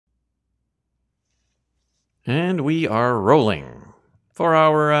And we are rolling for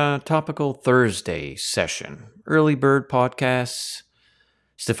our Topical Thursday session. Early Bird Podcasts.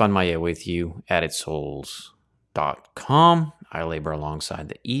 Stefan Maia with you at itsouls.com. I labor alongside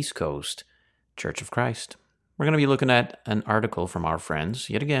the East Coast Church of Christ. We're going to be looking at an article from our friends,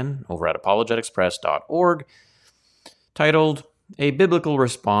 yet again, over at apologeticpress.org, titled A Biblical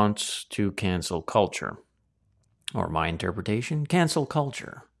Response to Cancel Culture. Or my interpretation, cancel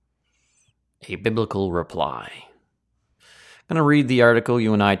culture. A biblical reply. I'm going to read the article,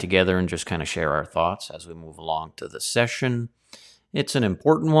 you and I together, and just kind of share our thoughts as we move along to the session. It's an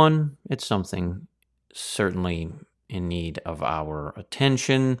important one. It's something certainly in need of our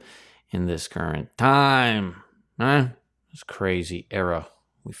attention in this current time. This crazy era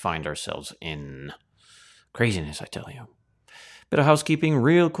we find ourselves in. Craziness, I tell you. Bit of housekeeping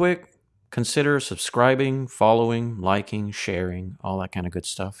real quick. Consider subscribing, following, liking, sharing, all that kind of good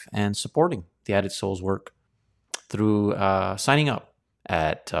stuff, and supporting the Added Souls work through signing up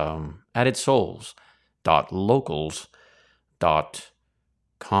at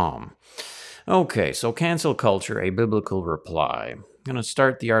addedsouls.locals.com. Okay, so cancel culture, a biblical reply. I'm going to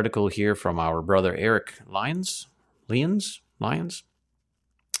start the article here from our brother Eric Lyons,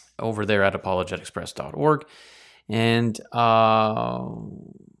 over there at apologeticpress.org. And,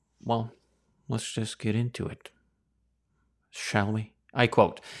 let's just get into it, shall we? I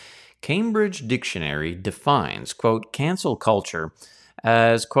quote, Cambridge Dictionary defines, quote, cancel culture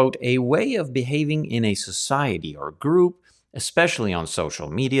as, quote, a way of behaving in a society or group, especially on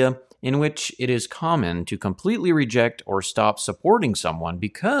social media, in which it is common to completely reject or stop supporting someone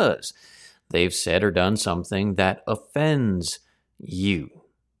because they've said or done something that offends you.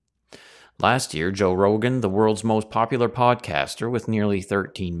 Last year, Joe Rogan, the world's most popular podcaster with nearly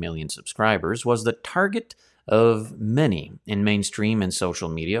 13 million subscribers, was the target of many in mainstream and social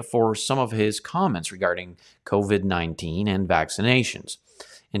media for some of his comments regarding COVID-19 and vaccinations.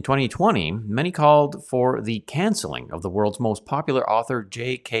 In 2020, many called for the canceling of the world's most popular author,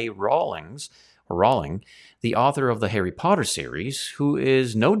 J.K. Rowling, the author of the Harry Potter series, who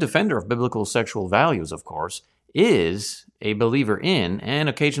is no defender of biblical sexual values, of course, is a believer in and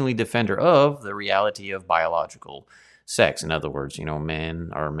occasionally defender of the reality of biological sex. In other words,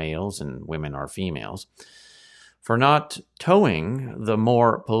 men are males and women are females. For not towing the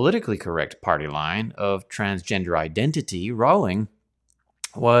more politically correct party line of transgender identity, Rowling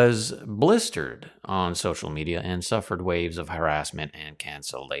was blistered on social media and suffered waves of harassment and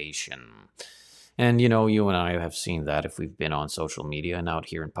cancellation. And, you and I have seen that if we've been on social media and out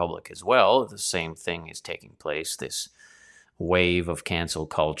here in public as well. The same thing is taking place, this wave of cancel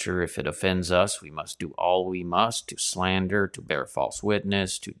culture. If it offends us, we must do all we must to slander, to bear false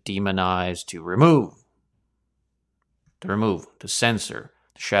witness, to demonize, to remove, to censor,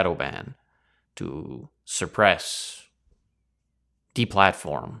 to shadow ban, to suppress,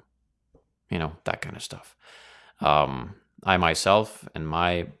 deplatform, that kind of stuff. I myself and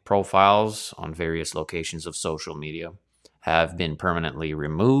my profiles on various locations of social media have been permanently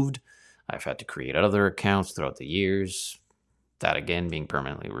removed. I've had to create other accounts throughout the years, that again being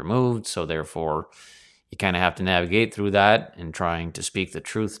permanently removed. So therefore, you kind of have to navigate through that and trying to speak the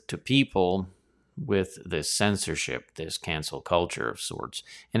truth to people with this censorship, this cancel culture of sorts.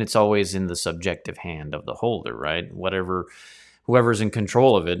 And it's always in the subjective hand of the holder, right? Whoever's in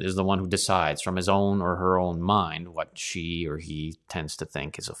control of it is the one who decides from his own or her own mind what she or he tends to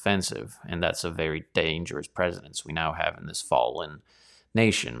think is offensive. And that's a very dangerous precedence we now have in this fallen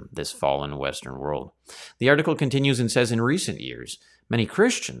nation, this fallen Western world. The article continues and says, in recent years, many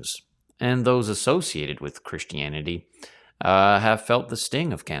Christians and those associated with Christianity have felt the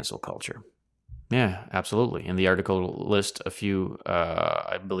sting of cancel culture. Yeah, absolutely. And the article lists a few,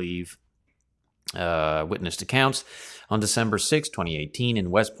 I believe, witnessed accounts. On December 6, 2018, in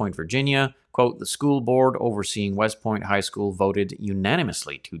West Point, Virginia, quote, the school board overseeing West Point High School voted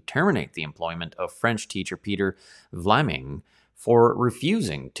unanimously to terminate the employment of French teacher Peter Vlaming for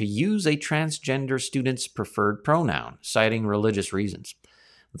refusing to use a transgender student's preferred pronoun, citing religious reasons.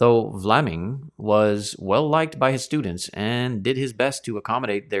 Though Vlaming was well liked by his students and did his best to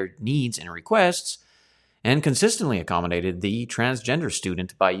accommodate their needs and requests, and consistently accommodated the transgender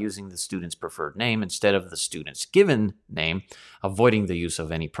student by using the student's preferred name instead of the student's given name, avoiding the use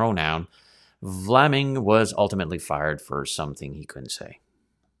of any pronoun, Vlaming was ultimately fired for something he couldn't say.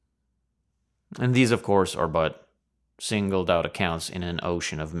 And these, of course, are but singled out accounts in an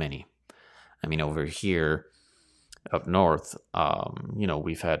ocean of many. I mean, over here up north,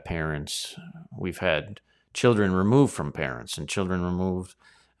 we've had children removed from parents and children removed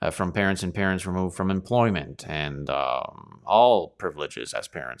from parents and parents removed from employment, and all privileges as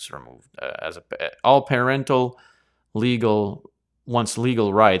parents removed, all parental legal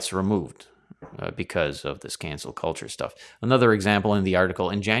rights removed because of this cancel culture stuff. Another example in the article: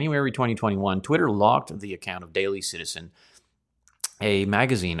 in January 2021, Twitter locked the account of Daily Citizen, a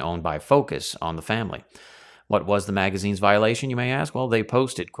magazine owned by Focus on the Family. What was the magazine's violation, you may ask? Well, they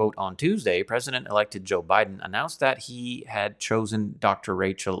posted, quote, on Tuesday, President-elect Joe Biden announced that he had chosen Dr.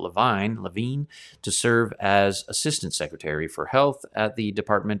 Rachel Levine to serve as Assistant Secretary for Health at the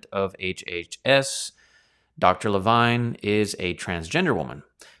Department of HHS. Dr. Levine is a transgender woman.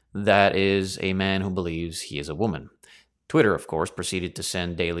 That is a man who believes he is a woman. Twitter, of course, proceeded to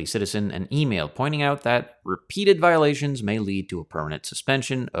send Daily Citizen an email pointing out that repeated violations may lead to a permanent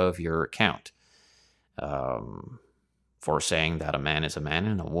suspension of your account. For saying that a man is a man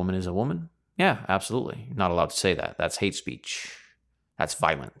and a woman is a woman? Yeah, absolutely. You're not allowed to say that. That's hate speech. That's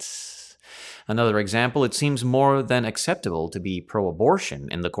violence. Another example: it seems more than acceptable to be pro-abortion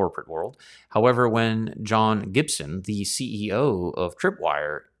in the corporate world. However, when John Gibson, the CEO of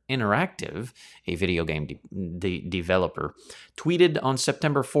Tripwire Interactive, a video game developer, tweeted on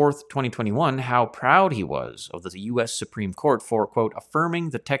September 4th, 2021, how proud he was of the U.S. Supreme Court for, quote, affirming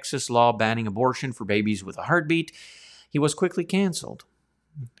the Texas law banning abortion for babies with a heartbeat, he was quickly canceled.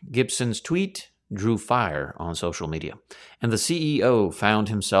 Gibson's tweet drew fire on social media, and the CEO found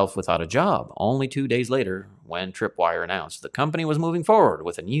himself without a job only 2 days later when Tripwire announced the company was moving forward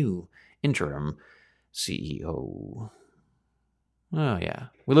with a new interim CEO. Oh, yeah.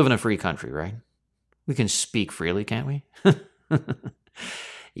 We live in a free country, right? We can speak freely, can't we?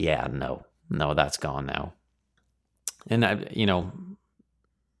 Yeah, no, that's gone now. And,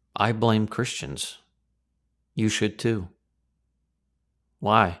 I blame Christians. You should too.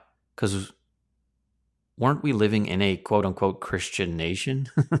 Why? Because weren't we living in a quote-unquote Christian nation?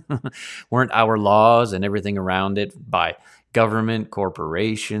 Weren't our laws and everything around it by government,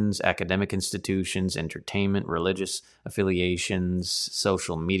 corporations, academic institutions, entertainment, religious affiliations,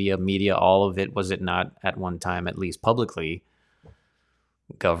 social media, all of it, was it not at one time, at least publicly,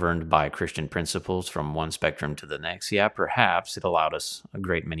 governed by Christian principles from one spectrum to the next? Yeah, perhaps it allowed us a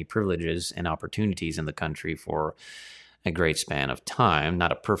great many privileges and opportunities in the country for a great span of time.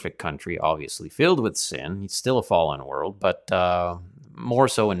 Not a perfect country, obviously filled with sin. It's still a fallen world, but more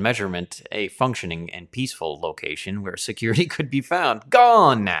so in measurement, a functioning and peaceful location where security could be found.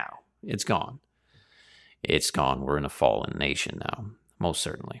 Gone now. It's gone. It's gone. We're in a fallen nation now, most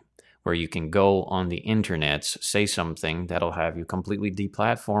certainly, where you can go on the internet, say something that'll have you completely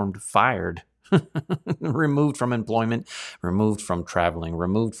deplatformed, fired, removed from employment, removed from traveling,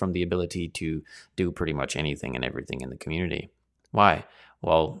 removed from the ability to do pretty much anything and everything in the community. Why?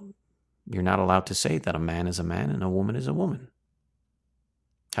 Well, you're not allowed to say that a man is a man and a woman is a woman.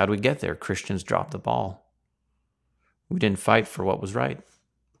 How do we get there? Christians dropped the ball. We didn't fight for what was right.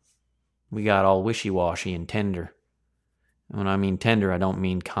 We got all wishy-washy and tender. And when I mean tender, I don't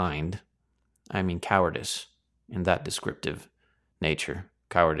mean kind. I mean cowardice in that descriptive nature.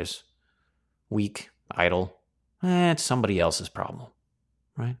 Cowardice. Weak, idle. It's somebody else's problem,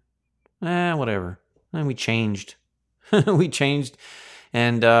 right? Whatever. And we changed. We changed,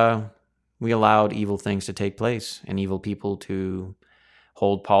 and we allowed evil things to take place and evil people to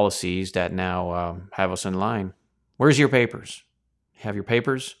hold policies that now have us in line. Where's your papers? Have your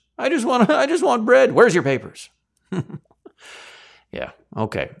papers? I just want bread. Where's your papers? Yeah,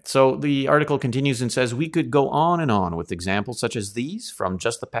 okay. So the article continues and says, we could go on and on with examples such as these from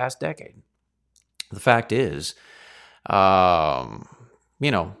just the past decade. The fact is, the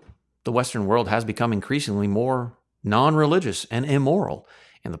Western world has become increasingly more non-religious and immoral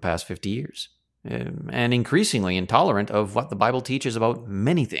in the past 50 years, and increasingly intolerant of what the Bible teaches about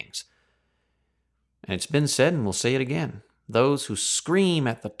many things. And it's been said, and we'll say it again, those who scream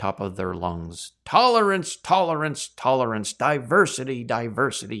at the top of their lungs, tolerance, tolerance, tolerance, diversity,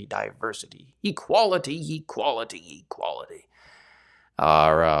 diversity, diversity, equality, equality, equality,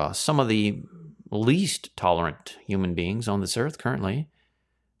 are some of the least tolerant human beings on this earth currently,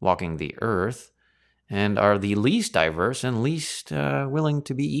 walking the earth, and are the least diverse and least willing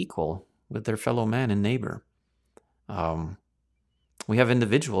to be equal with their fellow man and neighbor. We have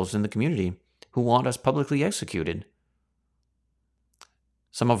individuals in the community who want us publicly executed.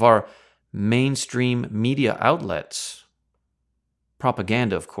 Some of our mainstream media outlets,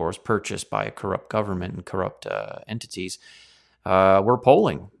 propaganda, of course, purchased by a corrupt government and corrupt entities, were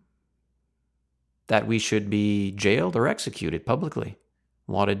polling that we should be jailed or executed publicly.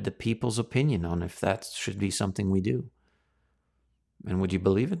 Wanted the people's opinion on if that should be something we do. And would you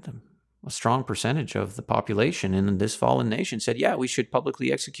believe it? a strong percentage of the population in this fallen nation said, yeah, we should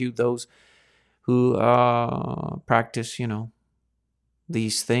publicly execute those who practice,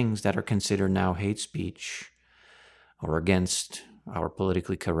 these things that are considered now hate speech or against our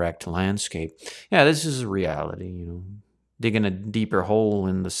politically correct landscape. Yeah, this is a reality, Digging a deeper hole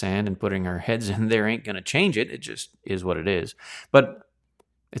in the sand and putting our heads in there ain't going to change it. It just is what it is. But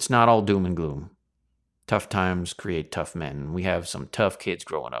it's not all doom and gloom. Tough times create tough men. We have some tough kids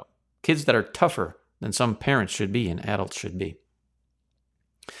growing up. Kids that are tougher than some parents should be and adults should be.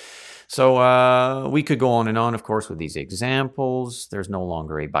 So we could go on, of course, with these examples. There's no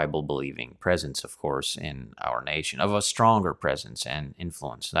longer a Bible-believing presence, of course, in our nation, of a stronger presence and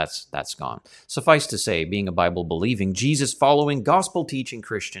influence. That's gone. Suffice to say, being a Bible-believing, Jesus-following, gospel-teaching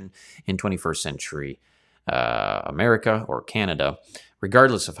Christian in 21st century America or Canada,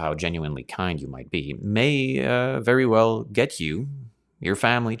 regardless of how genuinely kind you might be, may very well get you, your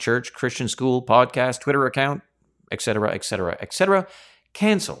family, church, Christian school, podcast, Twitter account, etc., etc., etc.,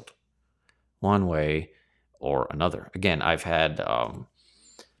 canceled one way or another. Again, I've had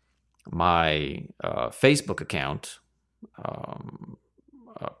my Facebook account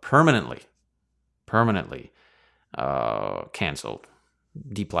permanently canceled,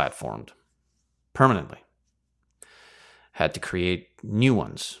 deplatformed, permanently. Had to create new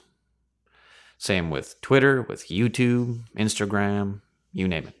ones. Same with Twitter, with YouTube, Instagram, you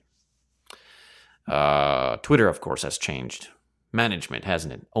name it. Twitter, of course, has changed management,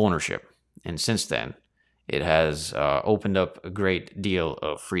 hasn't it? Ownership. And since then, it has opened up a great deal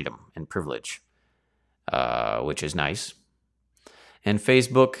of freedom and privilege, which is nice. And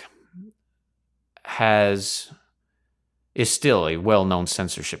Facebook is still a well-known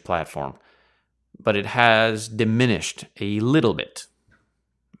censorship platform, but it has diminished a little bit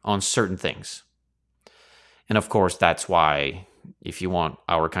on certain things. And of course, that's why if you want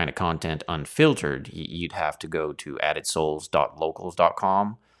our kind of content unfiltered, you'd have to go to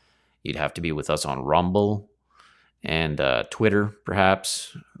addedsouls.locals.com. You'd have to be with us on Rumble and Twitter,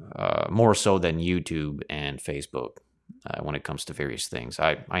 perhaps, more so than YouTube and Facebook when it comes to various things.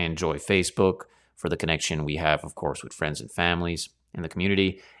 I enjoy Facebook for the connection we have, of course, with friends and families in the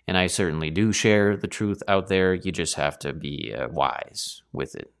community, and I certainly do share the truth out there. You just have to be wise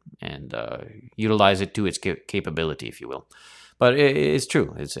with it and utilize it to its capability, if you will. But it's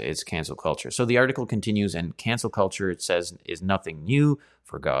true. It's cancel culture. So the article continues, and cancel culture, it says, is nothing new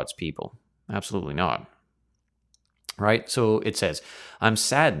for God's people. Absolutely not. Right? So it says, I'm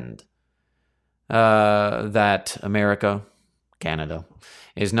saddened that America, Canada,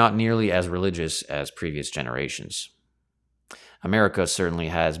 is not nearly as religious as previous generations. America certainly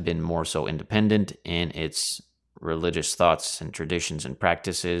has been more so independent in its religious thoughts and traditions and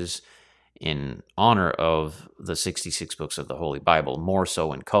practices in honor of the 66 books of the Holy Bible, more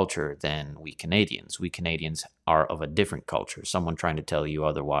so in culture than we Canadians. We Canadians are of a different culture. Someone trying to tell you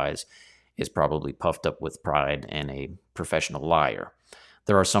otherwise is probably puffed up with pride and a professional liar.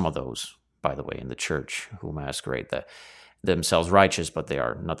 There are some of those, by the way, in the church who masquerade themselves righteous, but they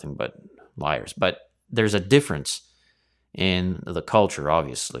are nothing but liars. But there's a difference in the culture,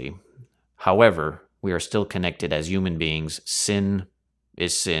 obviously. However, we are still connected as human beings. Sin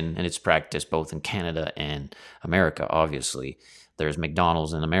is sin, and it's practiced both in Canada and America, obviously. There's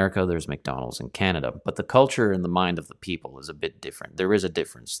McDonald's in America, there's McDonald's in Canada, but the culture and the mind of the people is a bit different. There is a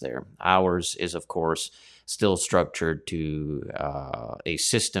difference there. Ours is, of course, still structured to a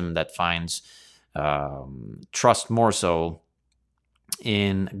system that finds trust more so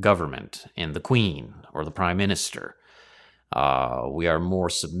in government, in the Queen or the Prime Minister. We are more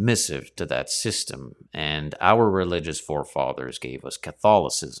submissive to that system, and our religious forefathers gave us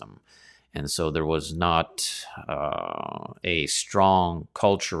Catholicism, and so there was not a strong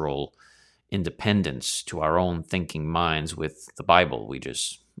cultural independence to our own thinking minds with the Bible. We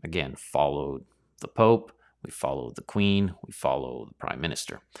just, again, followed the Pope, we followed the Queen, we follow the Prime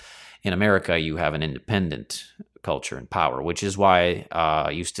Minister. In America, you have an independent culture and power, which is why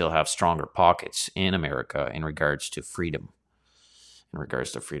you still have stronger pockets in America in regards to freedom.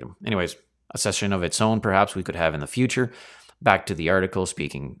 Anyways, a session of its own perhaps we could have in the future. Back to the article,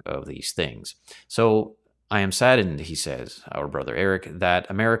 speaking of these things. So I am saddened, he says, our brother Eric, that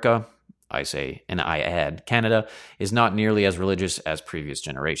America, I say, and I add, Canada, is not nearly as religious as previous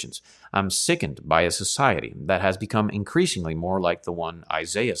generations. I'm sickened by a society that has become increasingly more like the one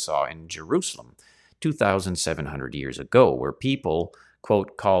Isaiah saw in Jerusalem 2,700 years ago, where people,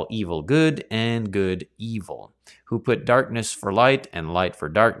 quote, call evil good and good evil, who put darkness for light and light for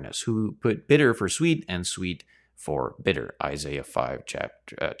darkness, who put bitter for sweet and sweet for bitter. Isaiah 5,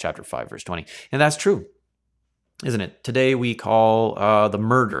 chapter 5, verse 20. And that's true. isn't it? Today we call the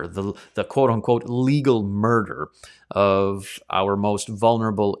murder, the quote-unquote legal murder of our most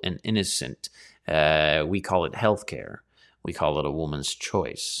vulnerable and innocent. We call it healthcare. We call it a woman's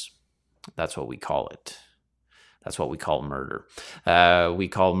choice. That's what we call it. That's what we call murder. We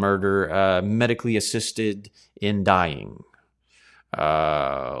call murder medically assisted in dying.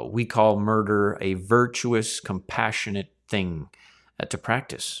 We call murder a virtuous, compassionate thing to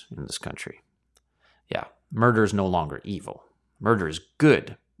practice in this country. Yeah, murder is no longer evil. Murder is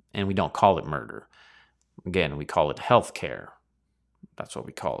good, and we don't call it murder. Again, we call it healthcare. That's what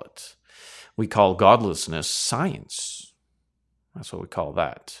we call it. We call godlessness science. That's what we call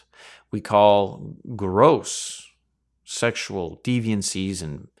that. We call gross sexual deviancies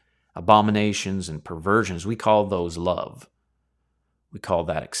and abominations and perversions, we call those love. We call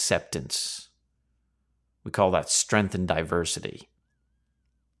that acceptance. We call that strength and diversity.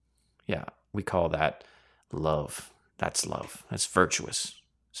 Yeah, we call that love. That's love. That's virtuous.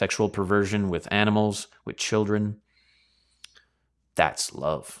 Sexual perversion with animals, with children, that's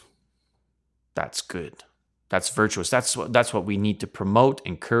love. That's good. That's virtuous. That's what we need to promote,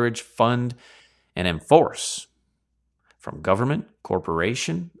 encourage, fund, and enforce. From government,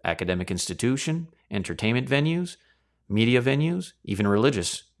 corporation, academic institution, entertainment venues, media venues, even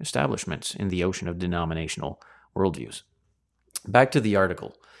religious establishments in the ocean of denominational worldviews. Back to the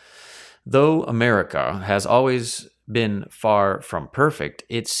article. Though America has always been far from perfect,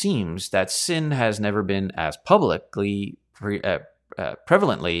 it seems that sin has never been as publicly,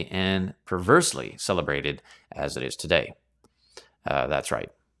 prevalently, and perversely celebrated as it is today. That's right.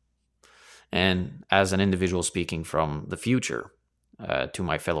 And as an individual speaking from the future to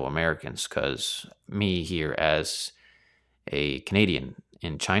my fellow Americans, because me here as a Canadian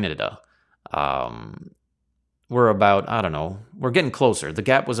in Canada, we're about, I don't know, we're getting closer. The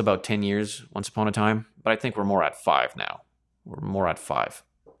gap was about 10 years once upon a time, but I think we're more at 5 now. We're more at 5.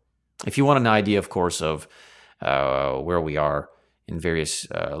 If you want an idea, of course, of where we are in various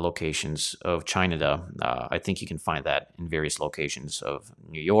locations of Canada, I think you can find that in various locations of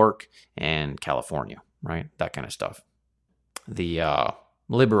New York and California, right? That kind of stuff. The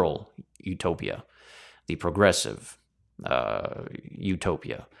liberal utopia, the progressive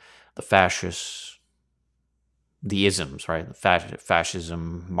utopia, the fascists, the isms, right?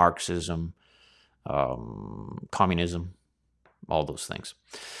 Fascism, Marxism, communism, all those things.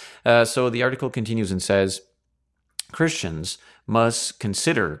 So the article continues and says, Christians must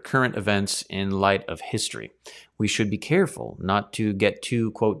consider current events in light of history. We should be careful not to get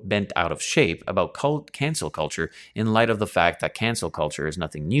too, quote, bent out of shape about cancel culture in light of the fact that cancel culture is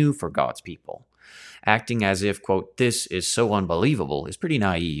nothing new for God's people. Acting as if, quote, this is so unbelievable is pretty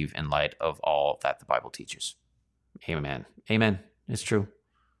naive in light of all that the Bible teaches. Amen. Amen. It's true.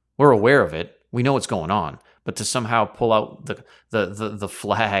 We're aware of it. We know what's going on. But to somehow pull out the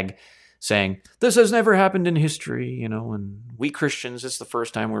flag saying, this has never happened in history, and we Christians, it's the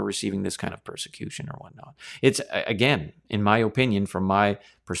first time we're receiving this kind of persecution or whatnot. It's, again, in my opinion, from my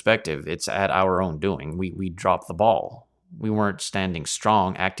perspective, it's at our own doing. We dropped the ball. We weren't standing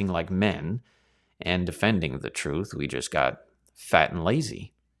strong, acting like men, and defending the truth. We just got fat and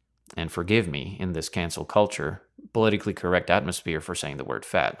lazy. And forgive me, in this cancel culture, politically correct atmosphere, for saying the word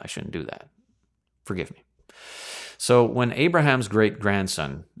fat. I shouldn't do that. Forgive me. So when Abraham's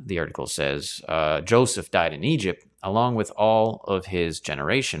great-grandson, the article says, Joseph died in Egypt, along with all of his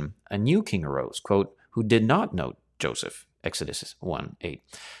generation, a new king arose, quote, who did not know Joseph, Exodus 1:8.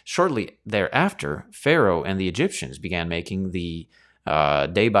 Shortly thereafter, Pharaoh and the Egyptians began making the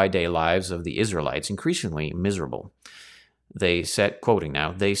day-by-day lives of the Israelites increasingly miserable. They set, quoting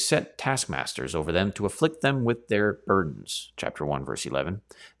now, they set taskmasters over them to afflict them with their burdens. Chapter 1, verse 11.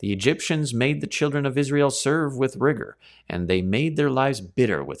 The Egyptians made the children of Israel serve with rigor, and they made their lives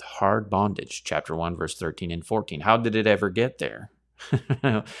bitter with hard bondage. Chapter 1, verse 13 and 14. How did it ever get there?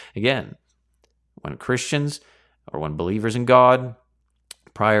 Again, when Christians or when believers in God,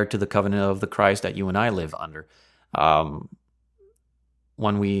 prior to the covenant of the Christ that you and I live under,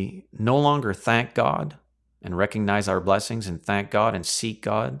 when we no longer thank God, and recognize our blessings and thank God and seek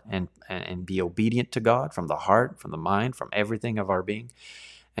God and be obedient to God from the heart, from the mind, from everything of our being.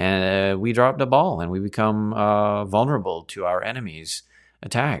 And we drop the ball and we become vulnerable to our enemies'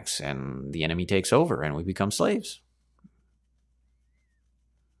 attacks, and the enemy takes over and we become slaves.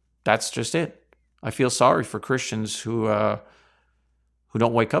 That's just it. I feel sorry for Christians who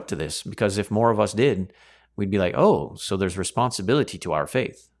don't wake up to this, because if more of us did, we'd be like, oh, so there's responsibility to our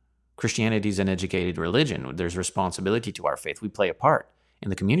faith. Christianity is an educated religion. There's responsibility to our faith. We play a part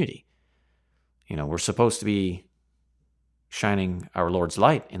in the community. We're supposed to be shining our Lord's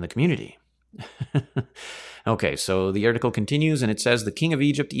light in the community. Okay, so the article continues and it says the king of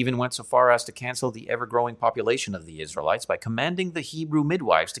Egypt even went so far as to cancel the ever growing population of the Israelites by commanding the Hebrew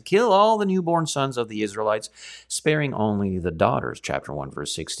midwives to kill all the newborn sons of the Israelites, sparing only the daughters. Chapter 1,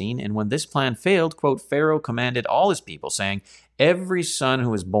 verse 16. And when this plan failed, quote, Pharaoh commanded all his people, saying, every son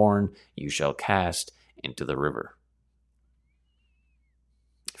who is born you shall cast into the river.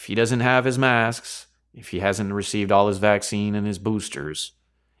 If he doesn't have his masks, if he hasn't received all his vaccine and his boosters,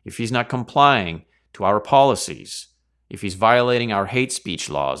 if he's not complying to our policies, if he's violating our hate speech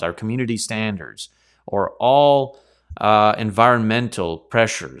laws, our community standards, or all environmental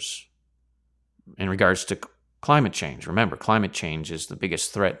pressures in regards to climate change. Remember, climate change is the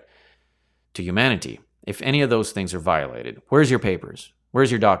biggest threat to humanity. If any of those things are violated, where's your papers?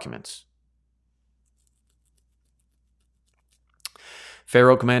 Where's your documents?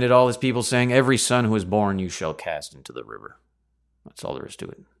 Pharaoh commanded all his people, saying, every son who is born you shall cast into the river. That's all there is to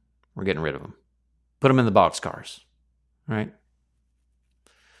it. We're getting rid of them. Put them in the boxcars, right?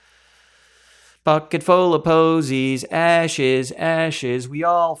 Bucket full of posies, ashes, ashes, we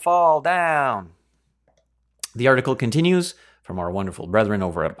all fall down. The article continues from our wonderful brethren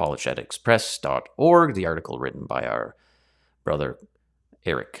over at apologeticspress.org, the article written by our brother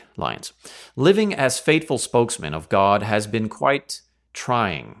Eric Lyons. Living as faithful spokesmen of God has been quite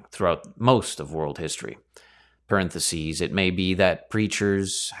trying throughout most of world history. Parentheses, it may be that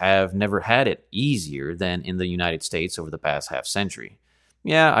preachers have never had it easier than in the United States over the past half century.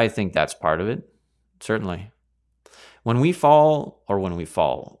 Yeah, I think that's part of it. Certainly. When we,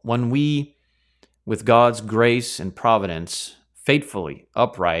 with God's grace and providence, faithfully,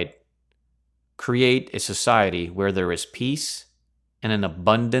 upright, create a society where there is peace and an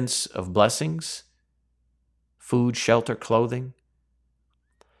abundance of blessings, food, shelter, clothing,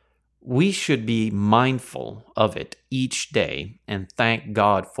 we should be mindful of it each day and thank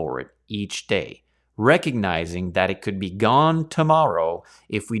God for it each day, recognizing that it could be gone tomorrow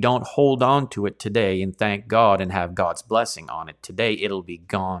if we don't hold on to it today and thank God and have God's blessing on it today. It'll be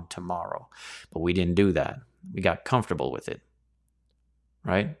gone tomorrow. But we didn't do that. We got comfortable with it,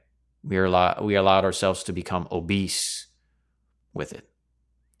 right? We allowed ourselves to become obese with it.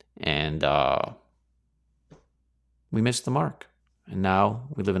 And we missed the mark. And now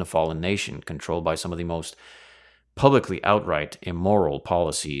we live in a fallen nation controlled by some of the most publicly outright immoral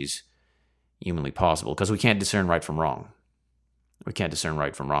policies humanly possible, because we can't discern right from wrong. We can't discern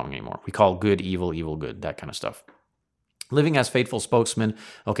right from wrong anymore. We call good evil, evil good, that kind of stuff. Living as faithful spokesmen.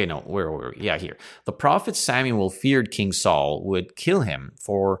 Okay, no, where were we? Yeah, here. The prophet Samuel feared King Saul would kill him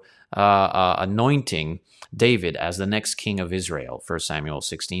for anointing David as the next king of Israel. 1 Samuel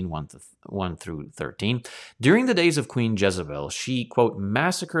 16, 1 through 13. During the days of Queen Jezebel, she, quote,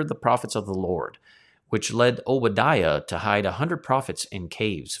 massacred the prophets of the Lord, which led Obadiah to hide 100 prophets in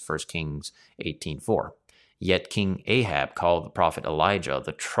caves. 1 Kings 18:4. Yet King Ahab called the prophet Elijah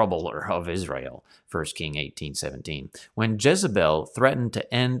the troubler of Israel, 1 Kings 18:17. When Jezebel threatened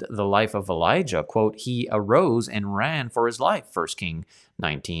to end the life of Elijah, quote, he arose and ran for his life, 1 Kings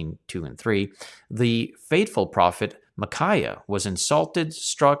 19:2 and 3. The faithful prophet Micaiah was insulted,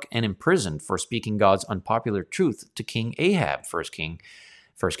 struck, and imprisoned for speaking God's unpopular truth to King Ahab, 1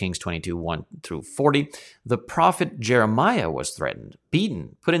 Kings 22, 1 through 40. The prophet Jeremiah was threatened,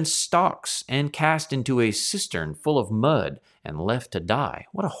 beaten, put in stocks, and cast into a cistern full of mud and left to die.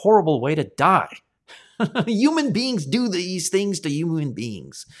 What a horrible way to die. Human beings do these things to human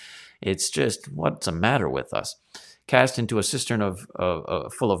beings. It's just, what's the matter with us? Cast into a cistern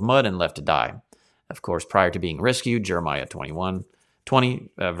full of mud and left to die. Of course, prior to being rescued, Jeremiah 20,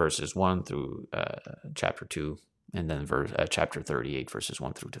 verses 1 through chapter 2. And then chapter 38, verses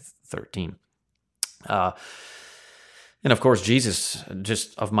 1 through 13. And of course, Jesus,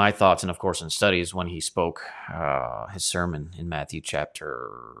 just of my thoughts and of course in studies, when he spoke his sermon in Matthew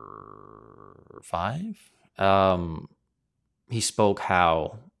chapter 5, he spoke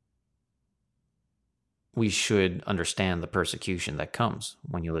how we should understand the persecution that comes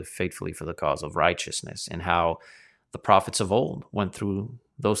when you live faithfully for the cause of righteousness, and how the prophets of old went through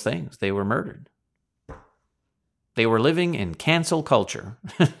those things. They were murdered. They were living in cancel culture.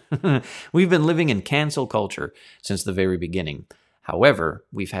 We've been living in cancel culture since the very beginning. However,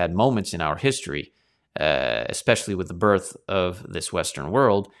 we've had moments in our history, especially with the birth of this Western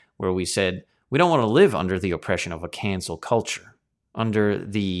world, where we said, we don't want to live under the oppression of a cancel culture, under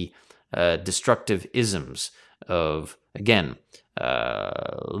the destructive isms of, again,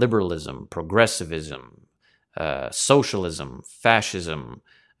 liberalism, progressivism, socialism, fascism,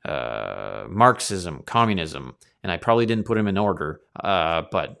 Marxism, communism, and I probably didn't put them in order,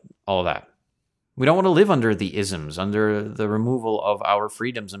 but all that. We don't want to live under the isms, under the removal of our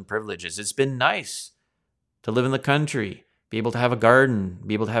freedoms and privileges. It's been nice to live in the country, be able to have a garden,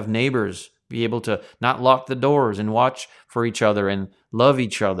 be able to have neighbors, be able to not lock the doors and watch for each other and love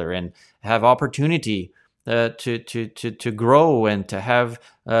each other and have opportunity to grow and to have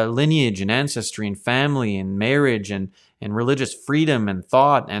lineage and ancestry and family and marriage and religious freedom and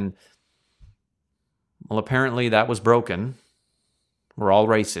thought. And, well, apparently that was broken. We're all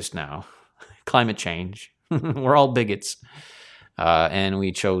racist now. Climate change. We're all bigots. And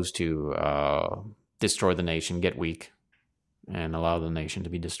we chose to destroy the nation, get weak, and allow the nation to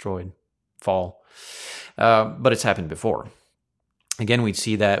be destroyed, fall. But it's happened before. Again, we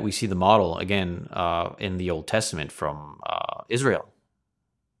see the model again in the Old Testament from Israel,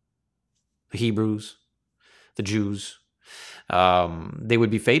 the Hebrews, the Jews. They would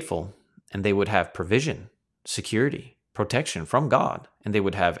be faithful, and they would have provision, security, protection from God, and they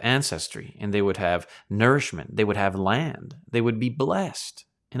would have ancestry, and they would have nourishment, they would have land, they would be blessed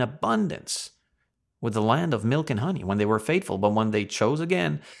in abundance with the land of milk and honey when they were faithful. But when they chose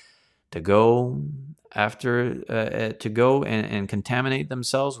again to go and contaminate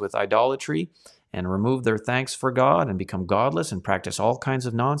themselves with idolatry and remove their thanks for God and become godless and practice all kinds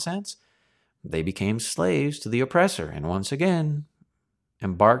of nonsense, they became slaves to the oppressor, and once again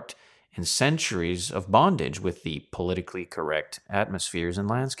embarked in centuries of bondage with the politically correct atmospheres and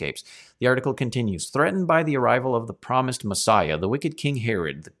landscapes. The article continues, threatened by the arrival of the promised Messiah, the wicked King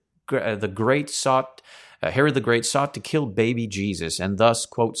Herod the Great sought to kill baby Jesus, and thus,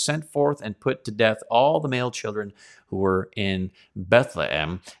 quote, sent forth and put to death all the male children who were in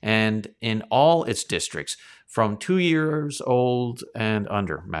Bethlehem and in all its districts, from 2 years old and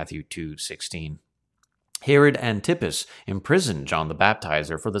under, Matthew 2:16. Herod Antipas imprisoned John the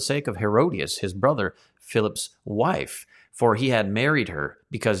Baptizer for the sake of Herodias, his brother Philip's wife, for he had married her,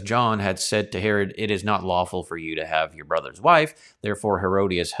 because John had said to Herod, "It is not lawful for you to have your brother's wife." Therefore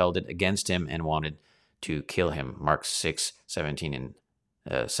Herodias held it against him and wanted to kill him. Mark 6:17 and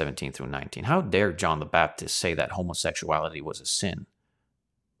 17 through 19. How dare John the Baptist say that homosexuality was a sin?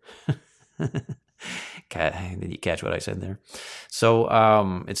 Did you catch what I said there? So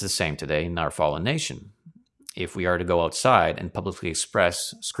it's the same today in our fallen nation. If we are to go outside and publicly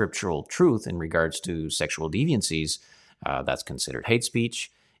express scriptural truth in regards to sexual deviancies, that's considered hate speech,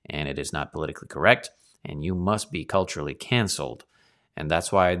 and it is not politically correct, and you must be culturally canceled. And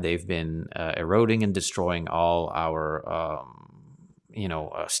that's why they've been eroding and destroying all our,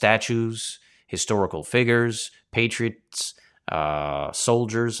 statues, historical figures, patriots,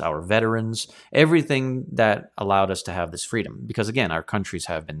 soldiers, our veterans, everything that allowed us to have this freedom. Because again, our countries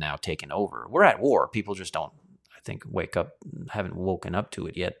have been now taken over. We're at war. People just don't, I think, haven't woken up to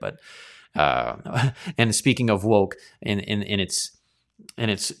it yet. But and speaking of woke, in its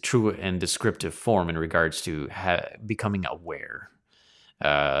true and descriptive form in regards to becoming aware.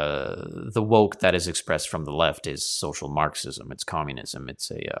 The woke that is expressed from the left is social Marxism, it's communism,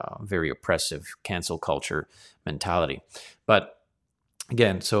 it's a very oppressive cancel culture mentality. But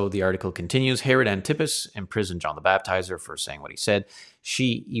again, so the article continues, Herod Antipas imprisoned John the Baptizer for saying what he said.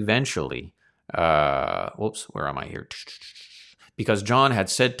 She eventually, where am I here? Because John had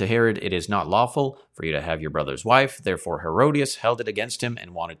said to Herod, "It is not lawful for you to have your brother's wife." Therefore Herodias held it against him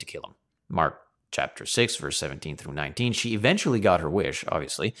and wanted to kill him. Mark chapter 6, verse 17 through 19. She eventually got her wish,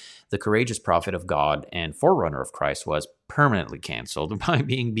 obviously. The courageous prophet of God and forerunner of Christ was permanently canceled by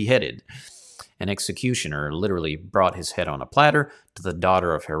being beheaded. An executioner literally brought his head on a platter to the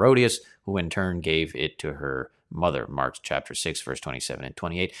daughter of Herodias, who in turn gave it to her mother. Mark chapter 6, verse 27 and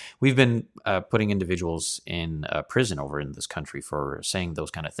 28. We've been putting individuals in prison over in this country for saying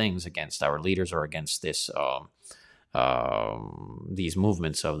those kind of things against our leaders or against this these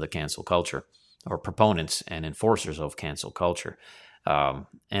movements of the cancel culture, or proponents and enforcers of cancel culture. And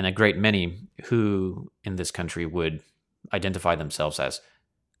a great many who in this country would identify themselves as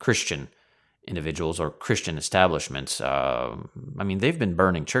Christian individuals or Christian establishments. They've been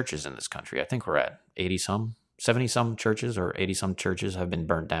burning churches in this country. I think we're at 80-some, 70-some churches or 80-some churches have been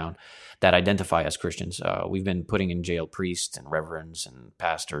burnt down that identify as Christians. We've been putting in jail priests and reverends and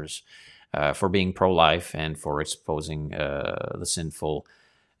pastors for being pro-life and for exposing the sinful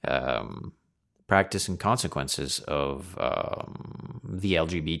practice and consequences of the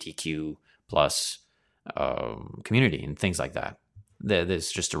LGBTQ plus community and things like that. This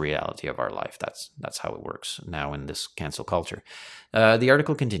is just a reality of our life. That's how it works now in this cancel culture. The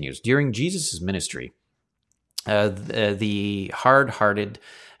article continues. During Jesus' ministry, the hard-hearted,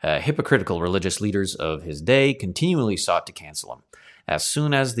 hypocritical religious leaders of his day continually sought to cancel him. As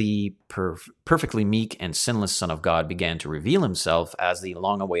soon as the perfectly meek and sinless Son of God began to reveal himself as the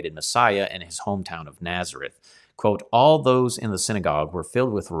long-awaited Messiah in his hometown of Nazareth, quote, all those in the synagogue were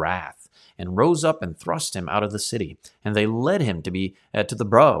filled with wrath and rose up and thrust him out of the city. And they led him to the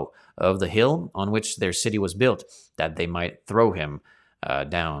brow of the hill on which their city was built, that they might throw him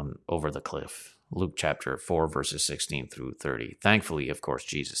down over the cliff. Luke chapter 4, verses 16 through 30. Thankfully, of course,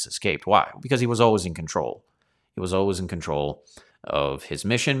 Jesus escaped. Why? Because he was always in control. He was always in control of his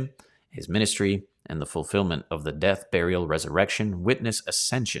mission, his ministry, and the fulfillment of the death, burial, resurrection, witness,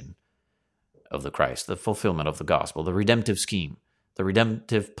 ascension of the Christ, the fulfillment of the gospel, the redemptive scheme, the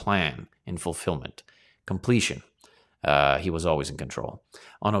redemptive plan in fulfillment, completion. He was always in control.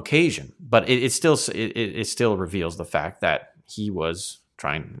 On occasion, but it still reveals the fact that he was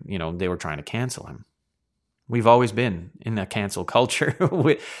trying, they were trying to cancel him. We've always been in a cancel culture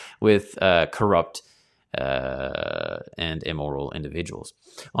with corrupt and immoral individuals.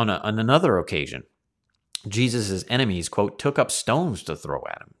 On another occasion, Jesus' enemies, quote, took up stones to throw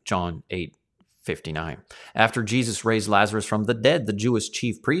at him. John 8:59. After Jesus raised Lazarus from the dead, the Jewish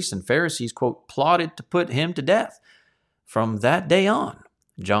chief priests and Pharisees, quote, plotted to put him to death. From that day on,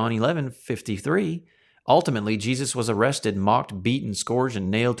 John 11:53, ultimately Jesus was arrested, mocked, beaten, scourged,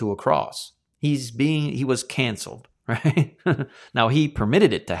 and nailed to a cross. He was canceled, right? Now, he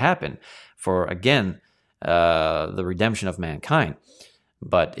permitted it to happen for, again, the redemption of mankind.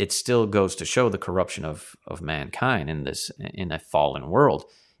 But it still goes to show the corruption of mankind in a fallen world,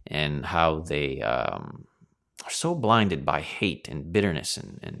 and how they are so blinded by hate and bitterness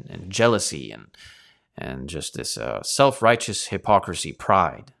and jealousy and just this self-righteous hypocrisy,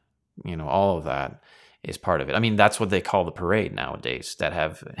 pride. All of that is part of it. I mean, that's what they call the parade nowadays that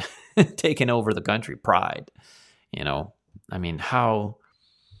have taken over the country, pride. I mean, how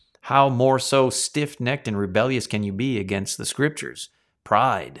more so stiff-necked and rebellious can you be against the scriptures?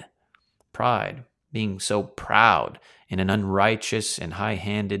 Pride, being so proud in an unrighteous and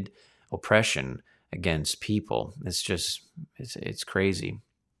high-handed oppression against people. It's crazy.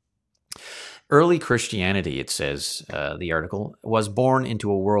 Early Christianity, it says, the article, was born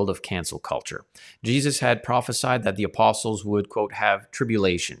into a world of cancel culture. Jesus had prophesied that the apostles would, quote, have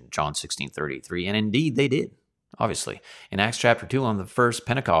tribulation, John 16:33, and indeed they did. Obviously, in Acts chapter 2, on the first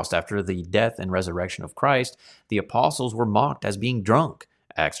Pentecost after the death and resurrection of Christ, the apostles were mocked as being drunk.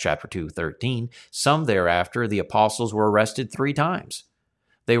 Acts chapter 2:13. Some thereafter, the apostles were arrested 3 times.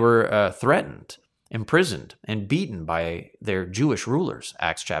 They were threatened, imprisoned, and beaten by their Jewish rulers.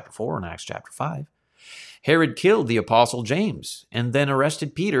 Acts chapter 4 and Acts chapter 5. Herod killed the apostle James and then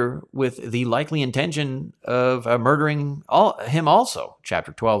arrested Peter with the likely intention of murdering him also.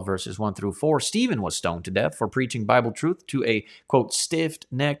 Chapter 12, verses 1 through 4. Stephen was stoned to death for preaching Bible truth to a, quote,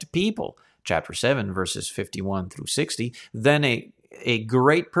 stiff-necked people. Chapter 7, verses 51 through 60. Then a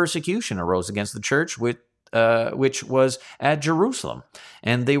great persecution arose against the church which was at Jerusalem,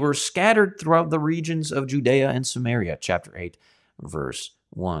 and they were scattered throughout the regions of Judea and Samaria. Chapter 8, verse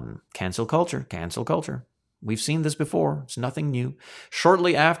 1. Cancel culture. We've seen this before. It's nothing new.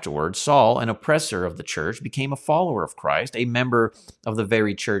 Shortly afterwards, Saul, an oppressor of the church, became a follower of Christ, a member of the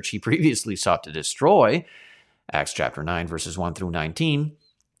very church he previously sought to destroy. Acts chapter 9, verses 1 through 19.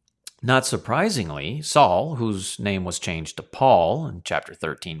 Not surprisingly, Saul, whose name was changed to Paul in chapter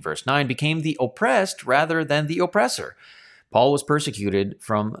 13, verse 9, became the oppressed rather than the oppressor. Paul was persecuted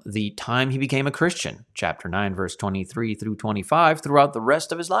from the time he became a Christian, chapter 9, verse 23 through 25, throughout the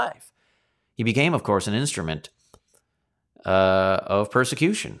rest of his life. He became, of course, an instrument of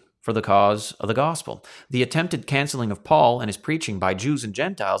persecution for the cause of the gospel. The attempted canceling of Paul and his preaching by Jews and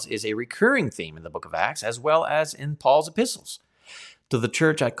Gentiles is a recurring theme in the book of Acts, as well as in Paul's epistles. To the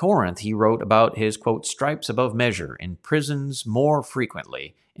church at Corinth, he wrote about his, quote, stripes above measure, in prisons more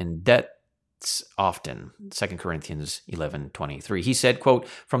frequently, in debts often. 2 Corinthians 11:23. He said, quote,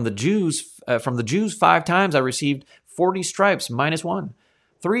 from the Jews 5 times I received 40 stripes minus 1.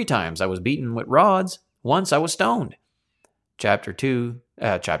 3 times I was beaten with rods. Once I was stoned. Chapter 2,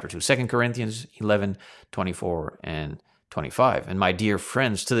 2 Corinthians 11:24 and 25. And my dear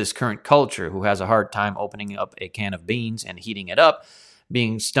friends, to this current culture who has a hard time opening up a can of beans and heating it up,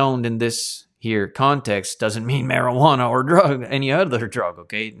 being stoned in this here context doesn't mean marijuana or any other drug,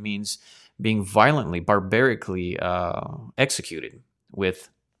 okay? It means being violently, barbarically executed with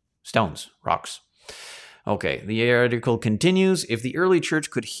stones, rocks. Okay, the article continues. If the early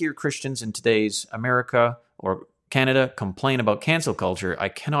church could hear Christians in today's America or Canada complain about cancel culture, I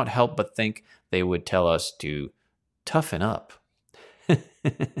cannot help but think they would tell us to toughen up.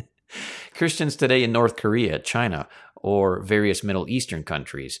 Christians today in North Korea, China, or various Middle Eastern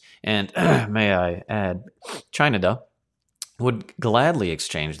countries, and may I add, China, would gladly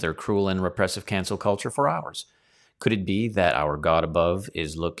exchange their cruel and repressive cancel culture for ours. Could it be that our God above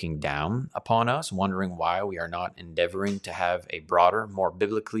is looking down upon us, wondering why we are not endeavoring to have a broader, more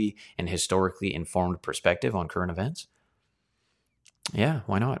biblically and historically informed perspective on current events? Yeah,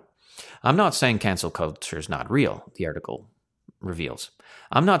 why not? I'm not saying cancel culture is not real, the article reveals.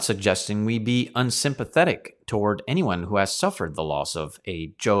 I'm not suggesting we be unsympathetic toward anyone who has suffered the loss of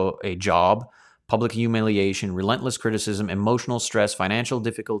a job, public humiliation, relentless criticism, emotional stress, financial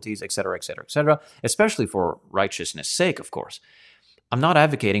difficulties, etc., etc., etc., especially for righteousness' sake, of course. I'm not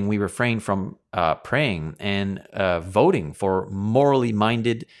advocating we refrain from praying and voting for morally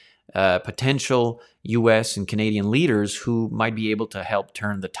minded potential U.S. and Canadian leaders who might be able to help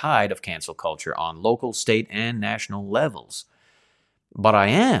turn the tide of cancel culture on local, state, and national levels. But I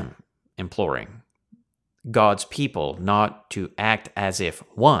am imploring God's people not to act as if,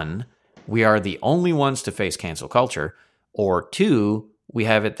 one, we are the only ones to face cancel culture, or two, we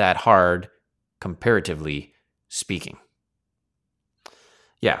have it that hard, comparatively speaking.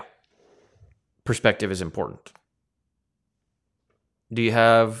 Yeah, perspective is important. Do you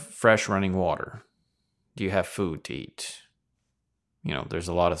have fresh running water? Do you have food to eat? You know, there's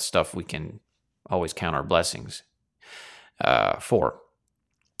a lot of stuff we can always count our blessings for.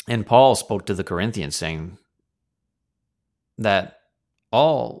 And Paul spoke to the Corinthians saying that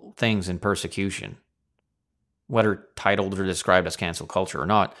all things in persecution, whether titled or described as cancel culture or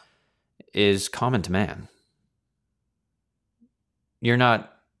not, is common to man. You're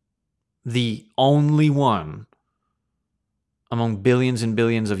not the only one among billions and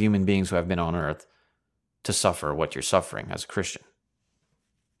billions of human beings who have been on earth to suffer what you're suffering as a Christian.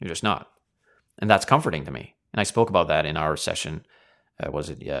 You're just not. And that's comforting to me. And I spoke about that in our session,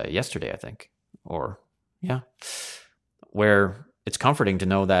 yesterday, I think? Where it's comforting to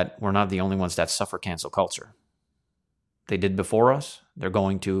know that we're not the only ones that suffer cancel culture. They did before us. They're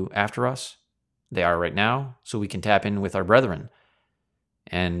going to after us. They are right now. So we can tap in with our brethren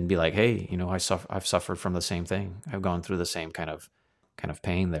and be like, hey, you know, I've suffered from the same thing. I've gone through the same kind of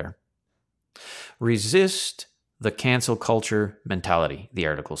pain there. Resist the cancel culture mentality, the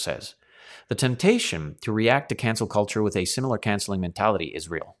article says. The temptation to react to cancel culture with a similar canceling mentality is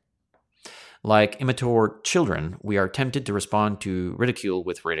real. Like immature children, we are tempted to respond to ridicule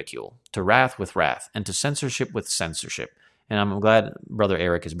with ridicule, to wrath with wrath, and to censorship with censorship. And I'm glad Brother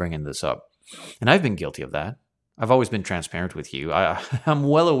Eric is bringing this up. And I've been guilty of that. I've always been transparent with you. I'm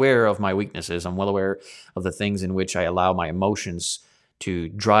well aware of my weaknesses. I'm well aware of the things in which I allow my emotions to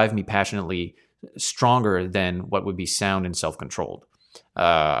drive me passionately stronger than what would be sound and self-controlled.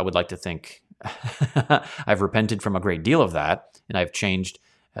 I would like to think I've repented from a great deal of that, and I've changed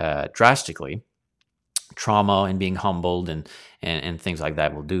drastically. Trauma and being humbled and things like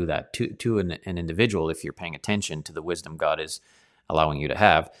that will do that to an individual if you're paying attention to the wisdom God is allowing you to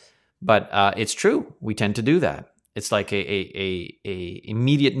have. But it's true. We tend to do that. It's like a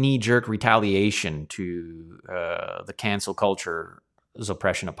immediate knee-jerk retaliation to the cancel culture's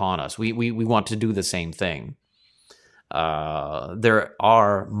oppression upon us. We want to do the same thing. There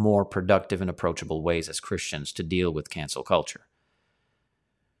are more productive and approachable ways as Christians to deal with cancel culture.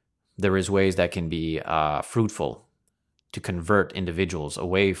 There is ways that can be fruitful to convert individuals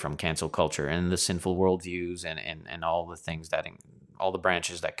away from cancel culture and the sinful worldviews and all the things all the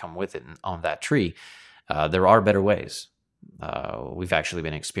branches that come with it on that tree. There are better ways. We've actually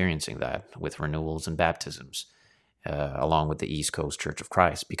been experiencing that with renewals and baptisms, along with the East Coast Church of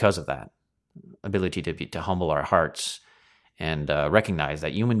Christ, because of that ability to humble our hearts and recognize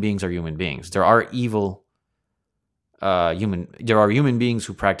that human beings are human beings. There are human beings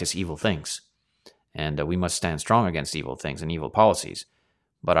who practice evil things, and we must stand strong against evil things and evil policies.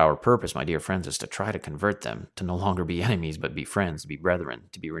 But our purpose, my dear friends, is to try to convert them to no longer be enemies, but be friends, to be brethren,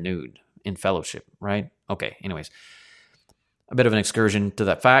 to be renewed in fellowship, right? Okay, anyways, a bit of an excursion to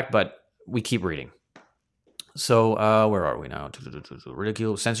that fact, but we keep reading. So where are we now?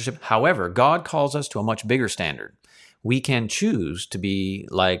 Ridicule, censorship. However, God calls us to a much bigger standard. We can choose to be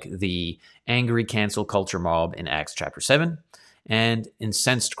like the angry cancel culture mob in Acts chapter 7, and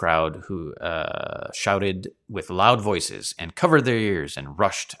incensed crowd who shouted with loud voices and covered their ears and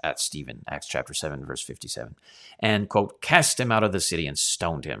rushed at Stephen, Acts chapter 7, verse 57, and, quote, cast him out of the city and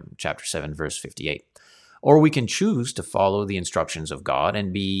stoned him, chapter 7, verse 58. Or we can choose to follow the instructions of God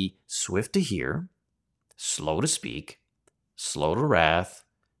and be swift to hear, slow to speak, slow to wrath,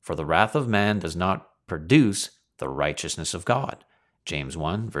 for the wrath of man does not produce the righteousness of God. James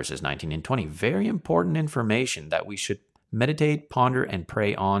 1, verses 19 and 20. Very important information that we should meditate, ponder, and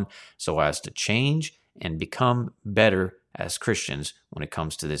pray on so as to change and become better as Christians when it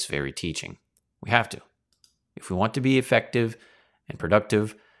comes to this very teaching. We have to. If we want to be effective and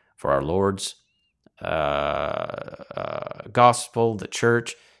productive for our Lord's gospel, the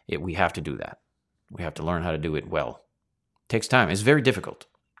church, we have to do that. We have to learn how to do it well. It takes time. It's very difficult.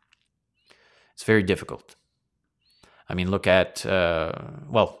 It's very difficult. I mean, look at,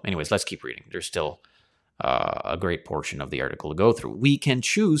 anyways, let's keep reading. There's still a great portion of the article to go through. We can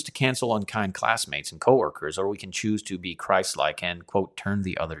choose to cancel unkind classmates and coworkers, or we can choose to be Christ-like and, quote, turn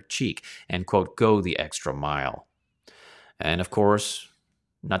the other cheek and, quote, go the extra mile. And, of course,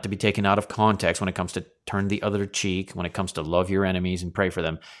 not to be taken out of context when it comes to turn the other cheek, when it comes to love your enemies and pray for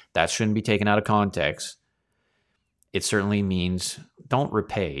them. That shouldn't be taken out of context. It certainly means don't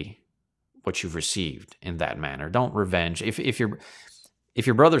repay what you've received in that manner. Don't revenge. If your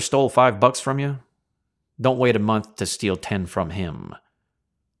brother stole $5 from you, don't wait a month to steal 10 from him,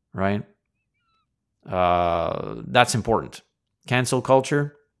 right? That's important. Cancel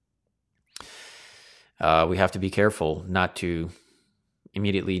culture. We have to be careful not to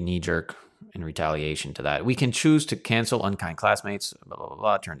immediately knee-jerk in retaliation to that. We can choose to cancel unkind classmates, blah, blah, blah,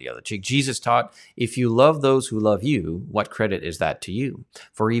 blah, turn the other cheek. Jesus taught, if you love those who love you, what credit is that to you?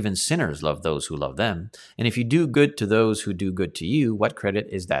 For even sinners love those who love them. And if you do good to those who do good to you, what credit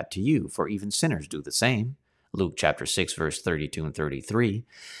is that to you? For even sinners do the same. Luke chapter 6, verse 32 and 33.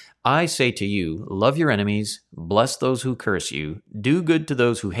 I say to you, love your enemies, bless those who curse you, do good to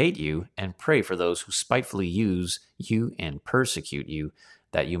those who hate you, and pray for those who spitefully use you and persecute you,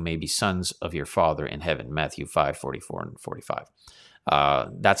 that you may be sons of your Father in heaven. Matthew 5, 44 and 45.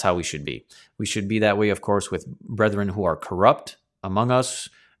 That's how we should be. We should be that way, of course, with brethren who are corrupt among us,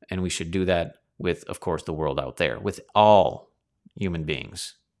 and we should do that with, of course, the world out there, with all human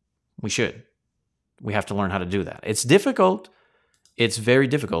beings. We should. We have to learn how to do that. It's difficult. It's very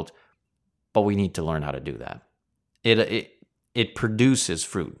difficult, but we need to learn how to do that. It produces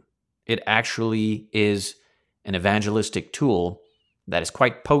fruit. It actually is an evangelistic tool that is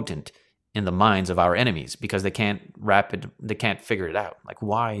quite potent in the minds of our enemies because they can't figure it out. Like,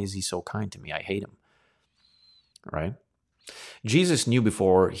 why is he so kind to me? I hate him. Right? Jesus knew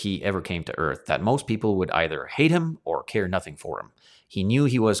before he ever came to earth that most people would either hate him or care nothing for him. He knew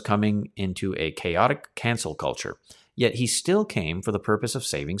he was coming into a chaotic cancel culture, yet he still came for the purpose of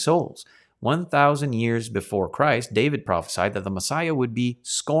saving souls. 1,000 years before Christ, David prophesied that the Messiah would be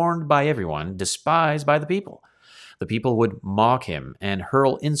scorned by everyone, despised by the people. The people would mock him and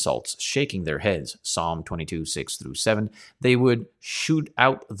hurl insults, shaking their heads. Psalm 22, 6 through 7. They would shoot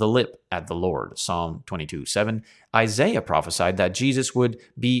out the lip at the Lord. Psalm 22, 7. Isaiah prophesied that Jesus would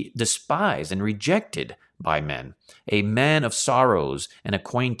be despised and rejected by men, a man of sorrows and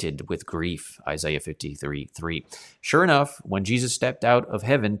acquainted with grief. Isaiah 53, 3. Sure enough, when Jesus stepped out of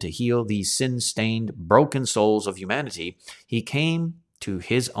heaven to heal the sin-stained, broken souls of humanity, he came to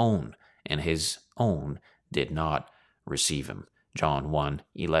his own, and his own did not receive him. John 1,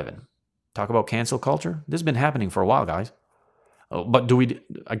 11. Talk about cancel culture? This has been happening for a while, guys. Oh, but do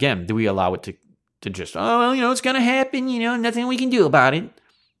we allow it to just, it's going to happen, nothing we can do about it?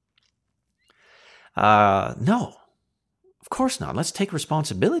 No, of course not. Let's take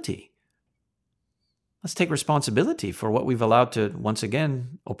responsibility. Let's take responsibility for what we've allowed to, once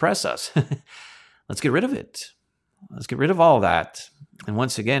again, oppress us. Let's get rid of it. Let's get rid of all that. And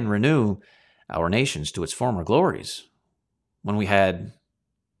once again, renew our nations to its former glories when we had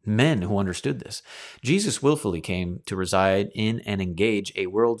men who understood this. Jesus willfully came to reside in and engage a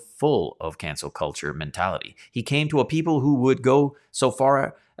world full of cancel culture mentality. He came to a people who would go so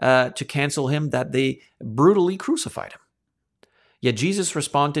far to cancel him that they brutally crucified him. Yet Jesus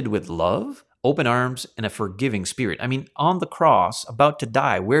responded with love, open arms, and a forgiving spirit. I mean, on the cross, about to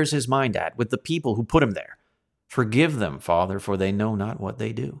die, where's his mind at? With the people who put him there. Forgive them, Father, for they know not what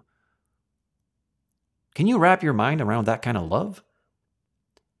they do. Can you wrap your mind around that kind of love?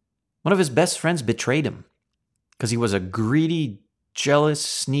 One of his best friends betrayed him because he was a greedy, jealous,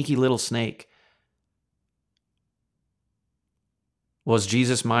 sneaky little snake. Was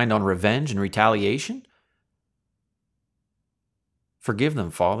Jesus' mind on revenge and retaliation? Forgive them,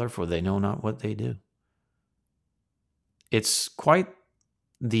 Father, for they know not what they do. It's quite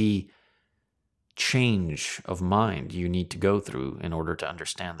the change of mind you need to go through in order to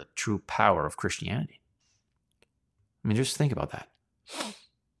understand the true power of Christianity. I mean, just think about that.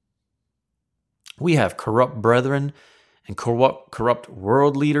 We have corrupt brethren and corrupt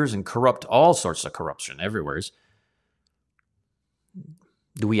world leaders and corrupt all sorts of corruption everywhere.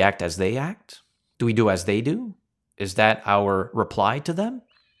 Do we act as they act? Do we do as they do? Is that our reply to them?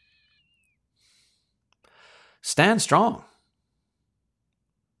 Stand strong.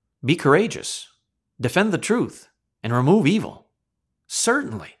 Be courageous. Defend the truth and remove evil.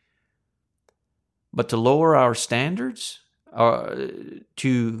 Certainly. but to lower our standards,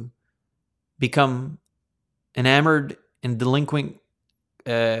 to become enamored in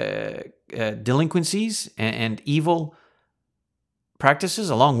delinquencies and evil practices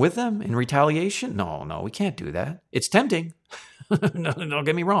along with them in retaliation? No, we can't do that. It's tempting. No, don't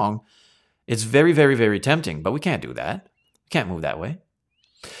get me wrong. It's very, very, very tempting, but we can't do that. We can't move that way.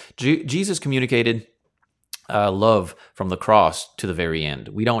 Jesus communicated love from the cross to the very end.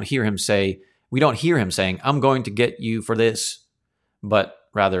 We don't hear him saying, I'm going to get you for this, but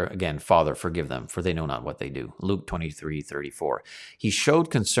rather, again, Father, forgive them, for they know not what they do. Luke 23:34. He showed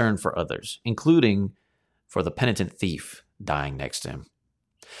concern for others, including for the penitent thief dying next to him.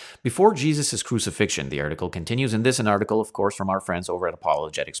 Before Jesus' crucifixion, the article continues, and this an article, of course, from our friends over at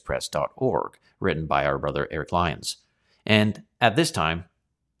apologeticspress.org, written by our brother Eric Lyons. And at this time,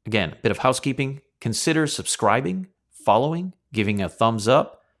 again, a bit of housekeeping, consider subscribing, following, giving a thumbs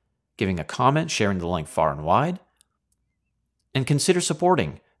up, giving a comment, sharing the link far and wide, and consider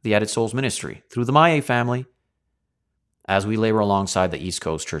supporting the Added Souls ministry through the MyA family as we labor alongside the East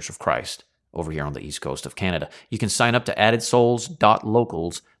Coast Church of Christ over here on the East Coast of Canada. You can sign up to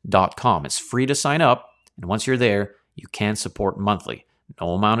addedsouls.locals.com. It's free to sign up, and once you're there, you can support monthly. No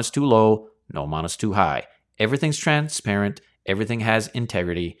amount is too low, no amount is too high. Everything's transparent, everything has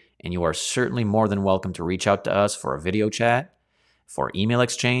integrity, and you are certainly more than welcome to reach out to us for a video chat, for email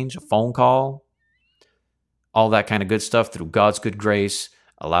exchange, a phone call. All that kind of good stuff through God's good grace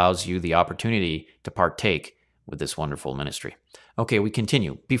allows you the opportunity to partake with this wonderful ministry. Okay, we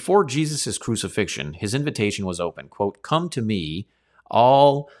continue. Before Jesus' crucifixion, his invitation was open. Quote, "Come to me,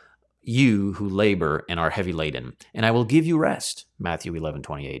 all you who labor and are heavy laden, and I will give you rest." Matthew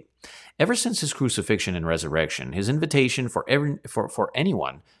 11:28. Ever since his crucifixion and resurrection, his invitation for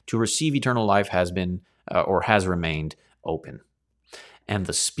anyone to receive eternal life has been or has remained open. And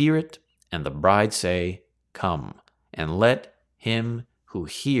the Spirit and the bride say, "Come." And let him who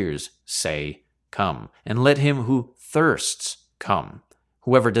hears say, "Come." And let him who thirsts come.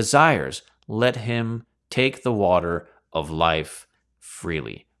 Whoever desires, let him take the water of life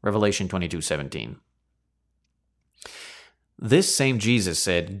freely. Revelation 22:17. This same Jesus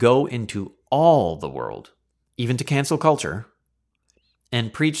said, "Go into all the world, even to cancel culture,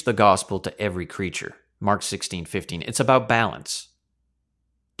 and preach the gospel to every creature." Mark 16:15. It's about balance.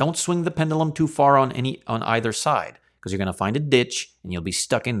 Don't swing the pendulum too far on either side, because you're going to find a ditch and you'll be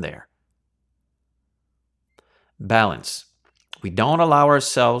stuck in there. Balance. We don't allow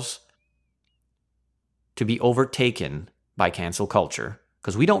ourselves to be overtaken by cancel culture,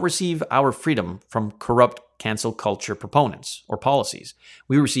 because we don't receive our freedom from corrupt cancel culture proponents or policies.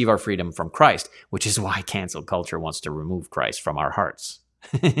 We receive our freedom from Christ, which is why cancel culture wants to remove Christ from our hearts.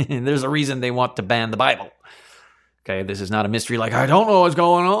 There's a reason they want to ban the Bible. Okay, this is not a mystery like, I don't know what's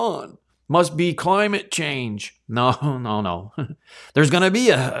going on. Must be climate change. No. There's going to be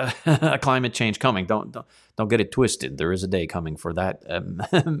a climate change coming. Don't get it twisted. There is a day coming for that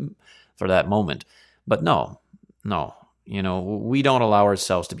for that moment. But no. We don't allow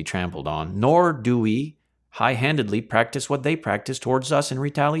ourselves to be trampled on, nor do we high-handedly practice what they practice towards us in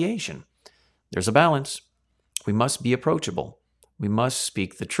retaliation. There's a balance. We must be approachable. We must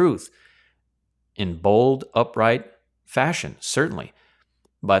speak the truth in bold, upright fashion, certainly.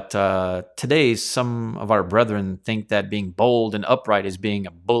 But today, some of our brethren think that being bold and upright is being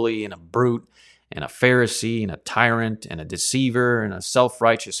a bully and a brute and a Pharisee and a tyrant and a deceiver and a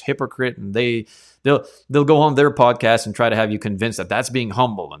self-righteous hypocrite. And they'll go on their podcast and try to have you convinced that that's being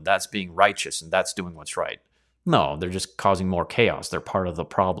humble and that's being righteous and that's doing what's right. No, they're just causing more chaos. They're part of the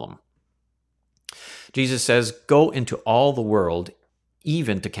problem. Jesus says, "Go into all the world,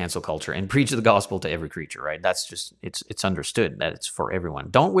 even to cancel culture, and preach the gospel to every creature," right? That's just, it's understood that it's for everyone.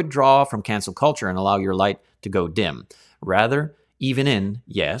 Don't withdraw from cancel culture and allow your light to go dim. Rather, even in,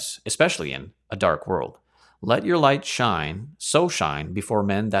 yes, especially in, a dark world, let your light shine before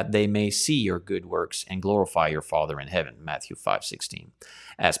men that they may see your good works and glorify your Father in heaven. Matthew 5:16.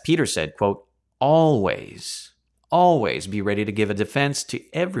 As Peter said, quote, always be ready to give a defense to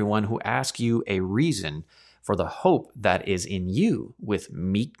everyone who asks you a reason for the hope that is in you with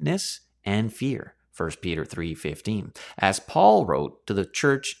meekness and fear. 1 Peter 3:15. As Paul wrote to the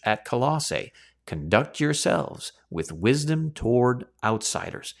church at Colossae, conduct yourselves with wisdom toward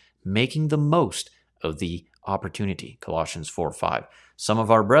outsiders, making the most of the opportunity. Colossians 4:5. Some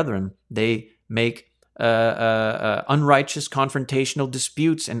of our brethren, they make unrighteous confrontational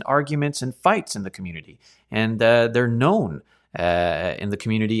disputes and arguments and fights in the community. And they're known in the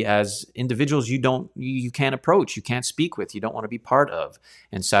community as individuals you can't approach, you can't speak with, you don't want to be part of.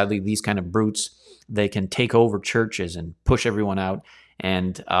 And sadly, these kind of brutes, they can take over churches and push everyone out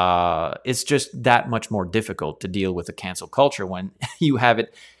And it's just that much more difficult to deal with a cancel culture when you have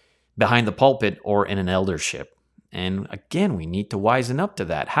it behind the pulpit or in an eldership. And again, we need to wisen up to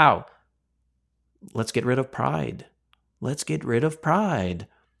that. How? Let's get rid of pride. Let's get rid of pride.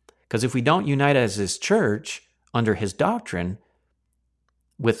 Because if we don't unite as His church under His doctrine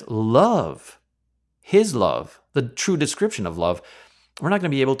with love, His love, the true description of love, we're not going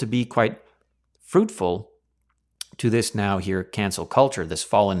to be able to be quite fruitful to this now here cancel culture, this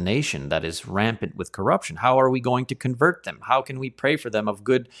fallen nation that is rampant with corruption. How are we going to convert them? How can we pray for them of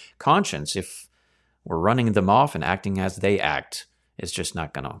good conscience if we're running them off and acting as they act? It's just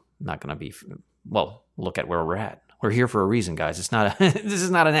not gonna be. Well, look at where we're at. We're here for a reason, guys. It's not. This is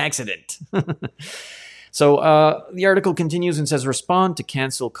not an accident. So the article continues and says, respond to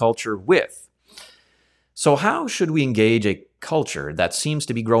cancel culture with. So how should we engage a culture that seems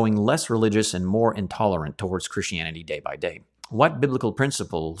to be growing less religious and more intolerant towards Christianity day by day? What biblical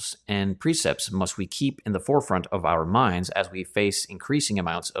principles and precepts must we keep in the forefront of our minds as we face increasing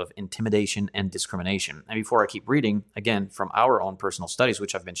amounts of intimidation and discrimination? And before I keep reading, again, from our own personal studies,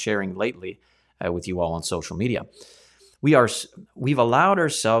 which I've been sharing lately with you all on social media, we've allowed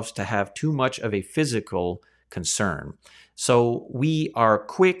ourselves to have too much of a physical concern. So we are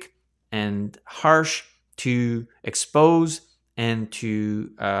quick and harsh to expose and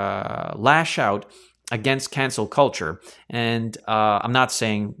to lash out against cancel culture. And I'm not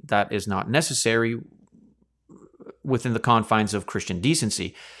saying that is not necessary within the confines of Christian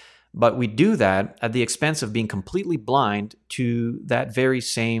decency, but we do that at the expense of being completely blind to that very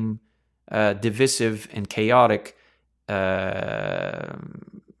same divisive and chaotic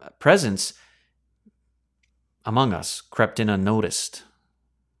presence among us, crept in unnoticed.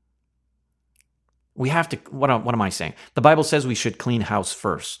 We have to, what am I saying? The Bible says we should clean house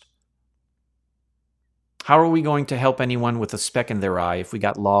first. How are we going to help anyone with a speck in their eye if we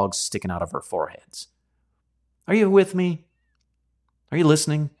got logs sticking out of our foreheads? Are you with me? Are you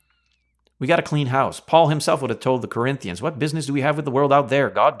listening? We got to clean house. Paul himself would have told the Corinthians, what business do we have with the world out there?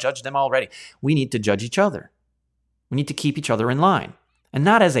 God judged them already. We need to judge each other. We need to keep each other in line. And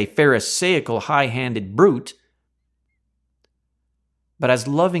not as a pharisaical, high-handed brute, but as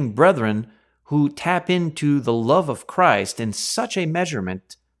loving brethren who tap into the love of Christ in such a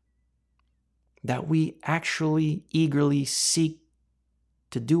measurement that we actually eagerly seek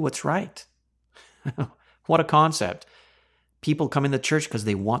to do what's right. What a concept. People come in the church because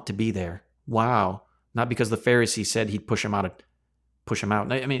they want to be there. Wow. Not because the Pharisee said he'd push them out.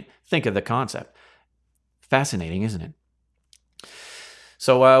 I mean, think of the concept. Fascinating, isn't it?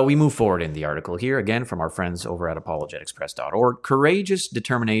 So we move forward in the article here, again, from our friends over at apologeticspress.org. Courageous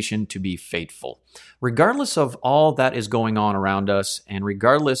determination to be faithful. Regardless of all that is going on around us, and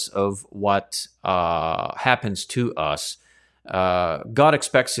regardless of what happens to us, God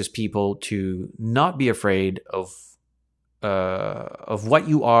expects His people to not be afraid of what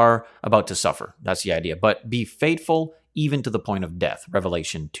you are about to suffer. That's the idea. But be faithful even to the point of death.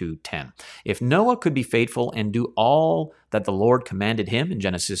 Revelation 2:10. If Noah could be faithful and do all that the Lord commanded him in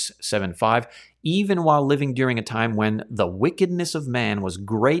Genesis 7:5, even while living during a time when the wickedness of man was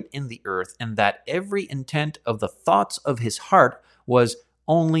great in the earth, and that every intent of the thoughts of his heart was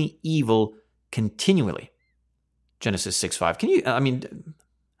only evil continually. Genesis 6:5. Can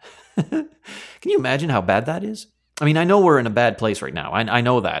you imagine how bad that is? I mean, I know we're in a bad place right now. I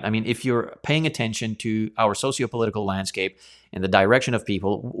know that. I mean, if you're paying attention to our socio-political landscape and the direction of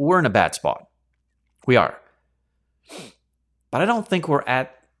people, we're in a bad spot. We are. But I don't think we're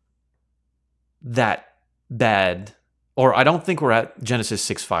at that bad, or I don't think we're at Genesis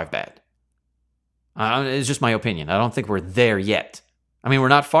 6:5 bad. It's just my opinion. I don't think we're there yet. I mean, we're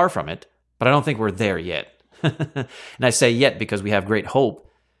not far from it, but I don't think we're there yet. And I say yet because we have great hope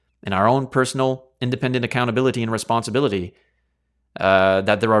in our own personal independent accountability and responsibility,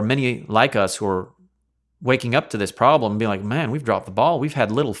 that there are many like us who are waking up to this problem and being like, man, we've dropped the ball. We've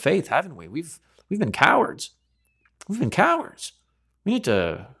had little faith, haven't we? We've been cowards. We've been cowards. We need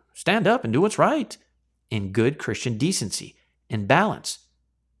to stand up and do what's right in good Christian decency, in balance,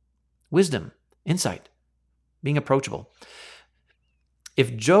 wisdom, insight, being approachable.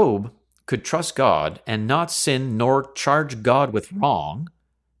 If Job could trust God and not sin nor charge God with wrong,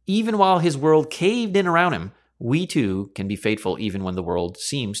 even while his world caved in around him, we too can be faithful even when the world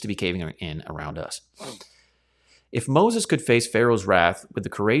seems to be caving in around us. If Moses could face Pharaoh's wrath with the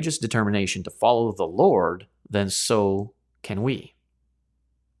courageous determination to follow the Lord, then so can we.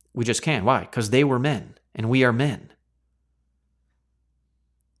 We just can. Why? Because they were men, and we are men.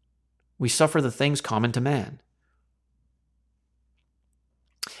 We suffer the things common to man.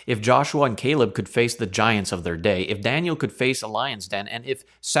 If Joshua and Caleb could face the giants of their day, if Daniel could face a lion's den, and if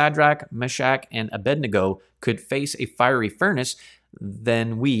Shadrach, Meshach, and Abednego could face a fiery furnace,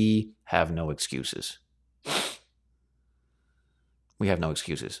 then we have no excuses. We have no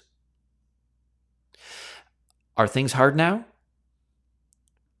excuses. Are things hard now?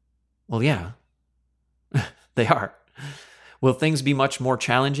 Well, yeah, they are. Will things be much more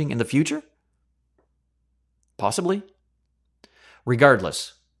challenging in the future? Possibly.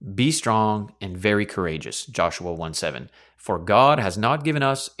 Regardless, be strong and very courageous, Joshua 1:7. For God has not given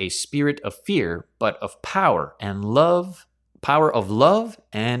us a spirit of fear, but of power and love, power of love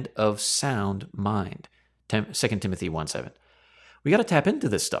and of sound mind. 2 Timothy 1:7. We got to tap into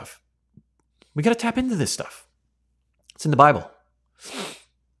this stuff. It's in the Bible.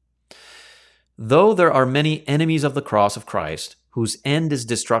 Though there are many enemies of the cross of Christ, whose end is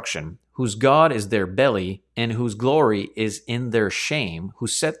destruction, whose God is their belly, and whose glory is in their shame, who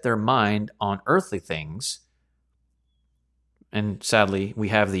set their mind on earthly things, and sadly, we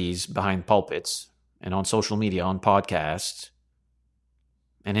have these behind pulpits and on social media, on podcasts,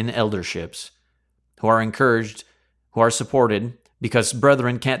 and in elderships, who are encouraged, who are supported, because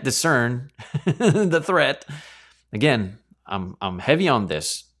brethren can't discern the threat. Again, I'm heavy on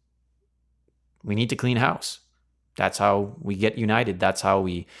this. We need to clean house. That's how we get united. That's how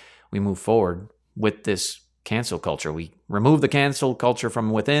we move forward with this cancel culture. We remove the cancel culture from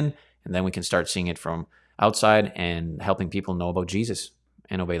within, and then we can start seeing it from outside and helping people know about Jesus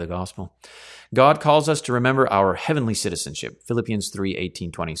and obey the gospel. God calls us to remember our heavenly citizenship. Philippians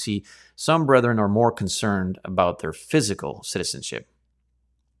 3:18-20. See, some brethren are more concerned about their physical citizenship,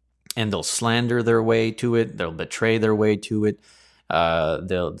 and they'll slander their way to it. They'll betray their way to it.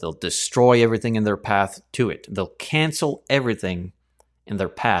 They'll destroy everything in their path to it. They'll cancel everything in their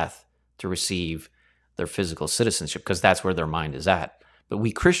path to receive their physical citizenship, because that's where their mind is at. But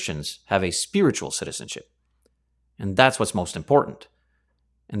we Christians have a spiritual citizenship, and that's what's most important.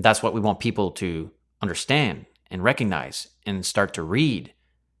 And that's what we want people to understand and recognize and start to read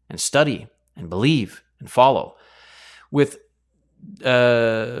and study and believe and follow. With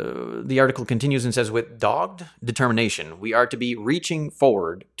the article continues and says, with dogged determination, we are to be reaching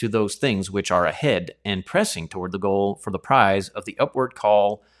forward to those things which are ahead and pressing toward the goal for the prize of the upward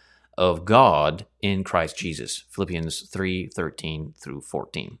call of God in Christ Jesus. Philippians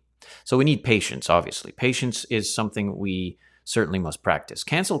 3:13-14. So we need patience, obviously. Patience is something we certainly must practice.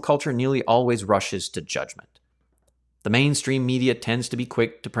 Cancel culture nearly always rushes to judgment. The mainstream media tends to be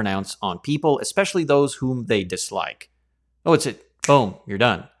quick to pronounce on people, especially those whom they dislike. Oh, it's it. Boom, you're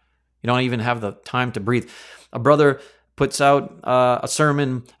done. You don't even have the time to breathe. A brother puts out a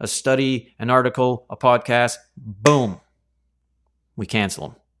sermon, a study, an article, a podcast. Boom. We cancel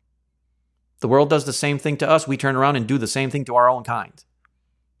them. The world does the same thing to us. We turn around and do the same thing to our own kind.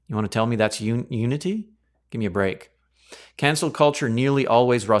 You want to tell me that's unity? Give me a break. Cancel culture nearly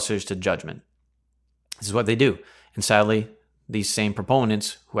always rushes to judgment. This is what they do. And sadly, these same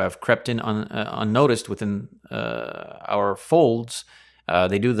proponents who have crept in unnoticed within our folds,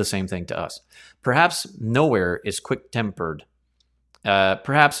 they do the same thing to us. Perhaps nowhere is quick-tempered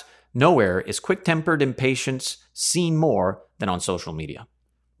impatience seen more than on social media,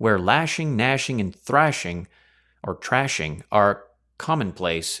 where lashing, gnashing, and thrashing or trashing are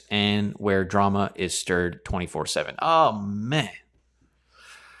commonplace, and where drama is stirred 24/7. Oh, man.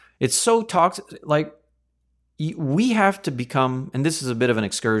 It's so toxic. Like, we have to become, and this is a bit of an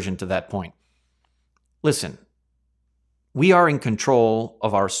excursion to that point. Listen, we are in control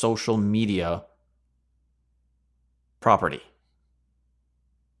of our social media property.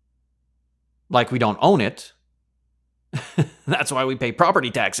 Like, we don't own it. That's why we pay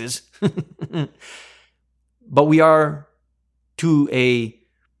property taxes. But we are, to a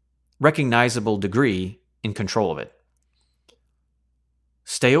recognizable degree, in control of it.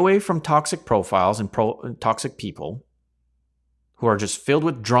 Stay away from toxic profiles and toxic people who are just filled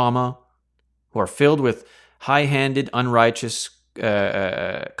with drama, who are filled with high-handed, unrighteous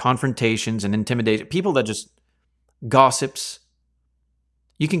confrontations and intimidation. People that just gossips.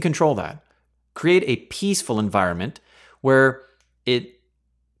 You can control that. Create a peaceful environment where it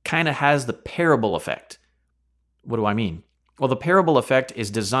kind of has the parable effect. What do I mean? Well, the parable effect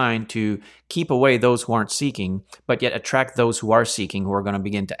is designed to keep away those who aren't seeking, but yet attract those who are seeking, who are going to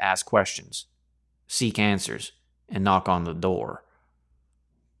begin to ask questions, seek answers, and knock on the door.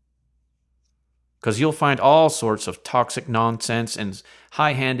 Because you'll find all sorts of toxic nonsense and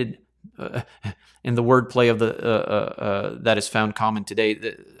high-handed, in the wordplay of the that is found common today,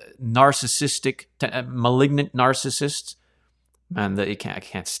 the narcissistic, malignant narcissists. Man, I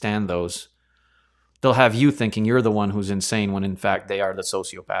can't stand those. They'll have you thinking you're the one who's insane when in fact they are the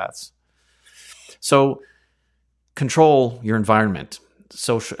sociopaths. So control your environment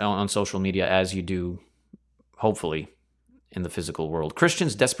on social media as you do, hopefully, in the physical world.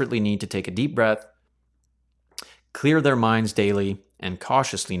 Christians desperately need to take a deep breath, clear their minds daily, and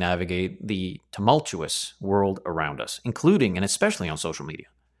cautiously navigate the tumultuous world around us, including and especially on social media.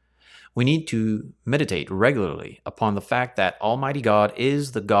 We need to meditate regularly upon the fact that Almighty God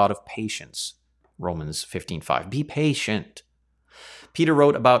is the God of patience. Romans 15:5. Be patient. Peter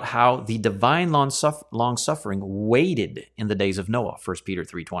wrote about how the divine long-suffering waited in the days of Noah, 1 Peter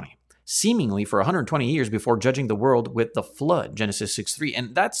 3:20, seemingly for 120 years before judging the world with the flood, Genesis 6:3.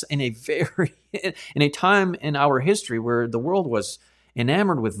 And that's in a time in our history where the world was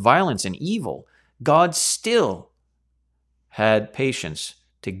enamored with violence and evil. God still had patience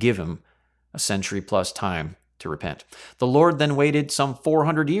to give him a century plus time to repent. The Lord then waited some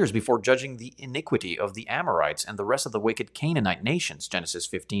 400 years before judging the iniquity of the Amorites and the rest of the wicked Canaanite nations, Genesis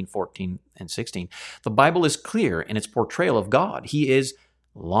 15, 14, and 16. The Bible is clear in its portrayal of God. He is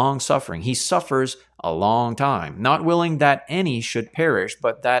long-suffering. He suffers a long time, not willing that any should perish,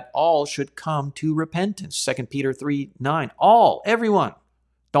 but that all should come to repentance, 2 Peter 3:9. All, everyone.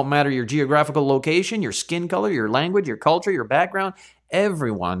 Don't matter your geographical location, your skin color, your language, your culture, your background.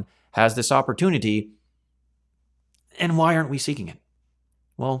 Everyone has this opportunity. And why aren't we seeking it?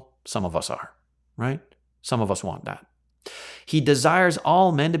 Well, some of us are, right? Some of us want that. He desires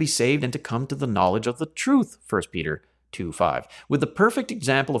all men to be saved and to come to the knowledge of the truth, 1 Peter 2:5. With the perfect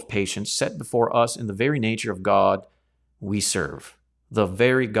example of patience set before us in the very nature of God we serve, the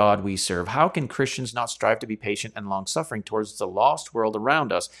very God we serve, how can Christians not strive to be patient and long-suffering towards the lost world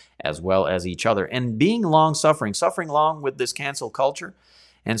around us as well as each other? And being long-suffering, suffering long with this cancel culture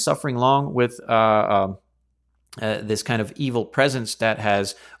and suffering long with this kind of evil presence that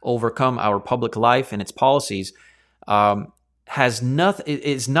has overcome our public life and its policies,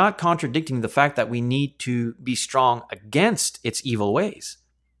 is not contradicting the fact that we need to be strong against its evil ways.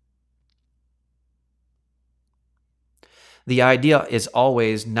 The idea is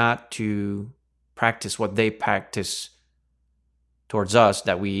always not to practice what they practice towards us,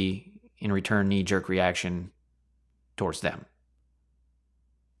 that we in return knee-jerk reaction towards them.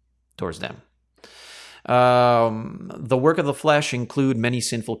 The work of the flesh include many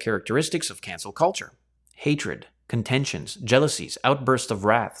sinful characteristics of cancel culture: hatred, contentions, jealousies, outbursts of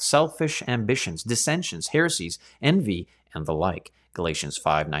wrath, selfish ambitions, dissensions, heresies, envy, and the like. Galatians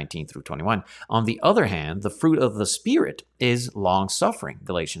 5:19 through 21. On the other hand, the fruit of the Spirit is long-suffering.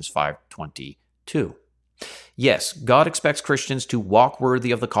 Galatians 5:22. Yes, God expects Christians to walk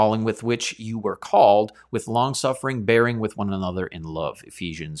worthy of the calling with which you were called, with long-suffering, bearing with one another in love.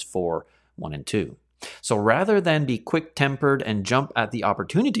 Ephesians 4:1 and 2. So rather than be quick-tempered and jump at the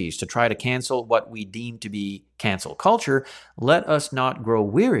opportunities to try to cancel what we deem to be cancel culture, let us not grow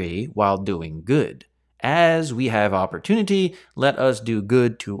weary while doing good. As we have opportunity, let us do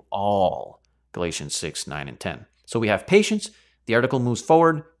good to all. Galatians 6:9 and 10. So we have patience. The article moves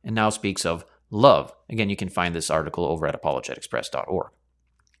forward and now speaks of love. Again, you can find this article over at apologeticpress.org.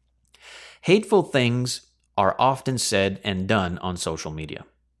 Hateful things are often said and done on social media.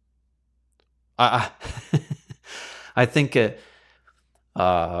 I think a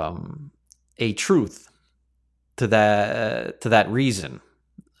truth to that reason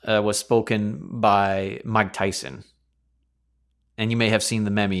was spoken by Mike Tyson, and you may have seen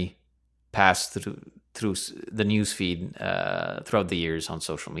the meme pass through the newsfeed throughout the years on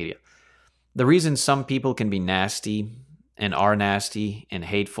social media. The reason some people can be nasty and are nasty and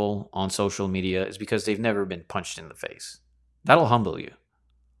hateful on social media is because they've never been punched in the face. That'll humble you.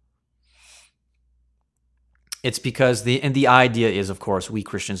 It's because the idea is, of course, we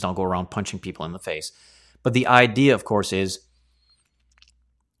Christians don't go around punching people in the face. But the idea, of course, is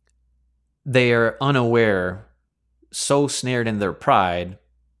they are unaware, so snared in their pride,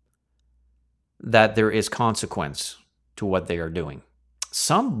 that there is consequence to what they are doing.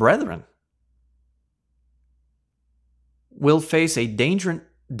 Some brethren will face a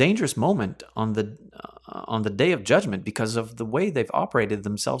dangerous moment on the day of judgment because of the way they've operated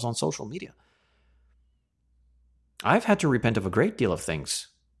themselves on social media. I've had to repent of a great deal of things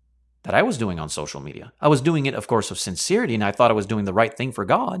that I was doing on social media. I was doing it, of course, of sincerity, and I thought I was doing the right thing for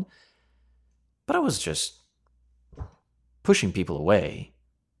God. But I was just pushing people away.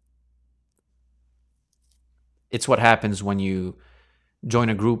 It's what happens when you join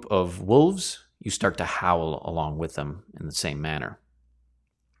a group of wolves. You start to howl along with them in the same manner.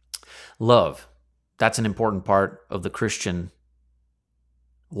 Love. That's an important part of the Christian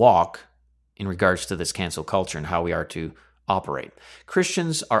walk in regards to this cancel culture and how we are to operate.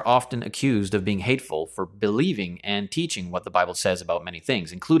 Christians are often accused of being hateful for believing and teaching what the Bible says about many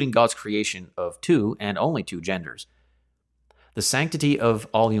things, including God's creation of two and only two genders, the sanctity of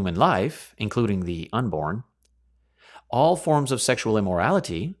all human life, including the unborn, all forms of sexual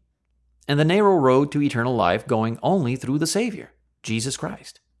immorality, and the narrow road to eternal life going only through the Savior, Jesus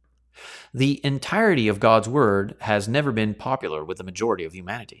Christ. The entirety of God's Word has never been popular with the majority of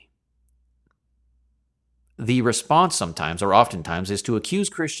humanity. The response sometimes, or oftentimes, is to accuse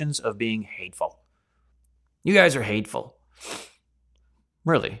Christians of being hateful. You guys are hateful.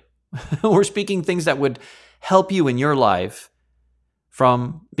 Really? We're speaking things that would help you in your life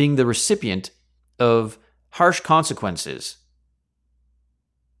from being the recipient of harsh consequences.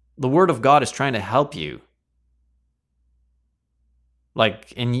 The Word of God is trying to help you.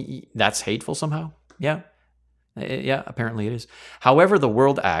 And that's hateful somehow? Yeah. Yeah, apparently it is. However the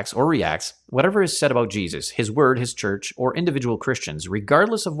world acts or reacts, whatever is said about Jesus, His Word, His church, or individual Christians,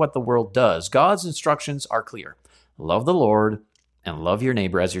 regardless of what the world does, God's instructions are clear. Love the Lord and love your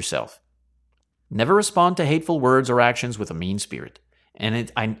neighbor as yourself. Never respond to hateful words or actions with a mean spirit.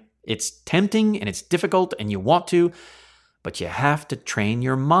 And it's tempting and it's difficult and you want to, but you have to train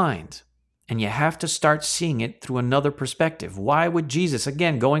your mind. And you have to start seeing it through another perspective. Why would Jesus,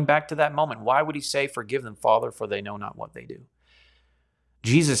 again, going back to that moment, why would He say, "Forgive them, Father, for they know not what they do"?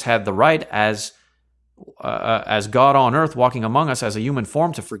 Jesus had the right as God on earth walking among us as a human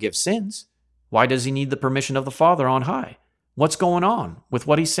form to forgive sins. Why does He need the permission of the Father on high? What's going on with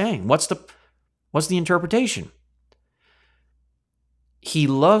what He's saying? What's the interpretation? He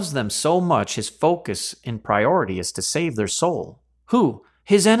loves them so much, His focus and priority is to save their soul. Who?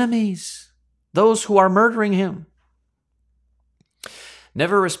 His enemies. Those who are murdering Him.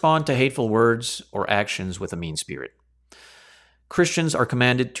 Never respond to hateful words or actions with a mean spirit. Christians are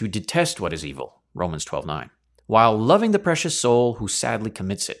commanded to detest what is evil, Romans 12:9, while loving the precious soul who sadly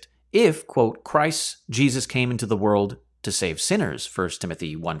commits it. If, quote, Christ Jesus came into the world to save sinners, 1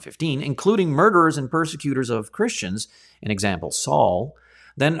 Timothy 1:15, including murderers and persecutors of Christians, an example, Saul,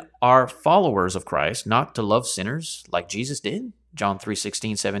 then are followers of Christ not to love sinners like Jesus did? John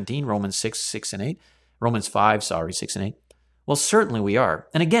 3:16, 17, Romans 6 and 8, Romans 5, 6 and 8. Well, certainly we are.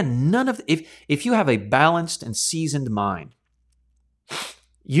 And again, if you have a balanced and seasoned mind,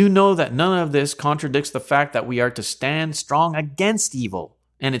 you know that none of this contradicts the fact that we are to stand strong against evil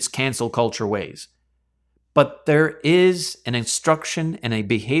and its cancel culture ways. But there is an instruction and a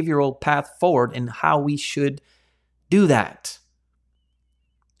behavioral path forward in how we should do that.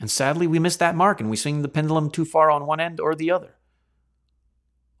 And sadly, we miss that mark and we swing the pendulum too far on one end or the other.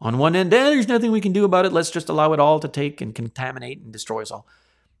 On one end, there's nothing we can do about it. Let's just allow it all to take and contaminate and destroy us all.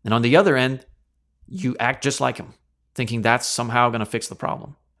 And on the other end, you act just like him, thinking that's somehow going to fix the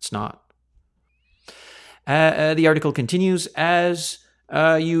problem. It's not. The article continues, as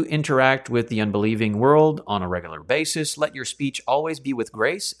you interact with the unbelieving world on a regular basis, let your speech always be with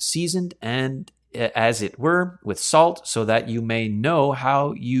grace, seasoned and, as it were, with salt, so that you may know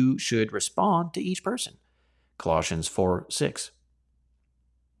how you should respond to each person. Colossians 4:6.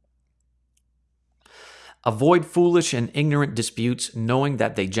 Avoid foolish and ignorant disputes, knowing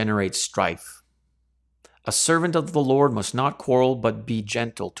that they generate strife. A servant of the Lord must not quarrel, but be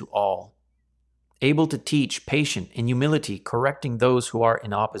gentle to all, able to teach, patient, in humility, correcting those who are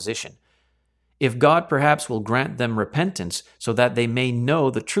in opposition. If God perhaps will grant them repentance, so that they may know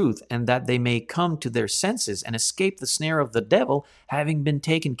the truth, and that they may come to their senses and escape the snare of the devil, having been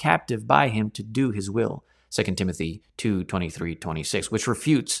taken captive by him to do his will. 2 Timothy 2:23-26, which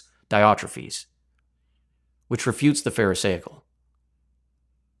refutes Diotrephes, which refutes the Pharisaical,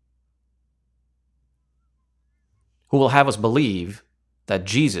 who will have us believe that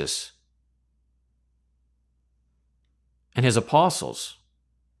Jesus and his apostles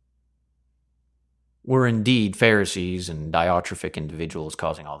were indeed Pharisees and Diotrophic individuals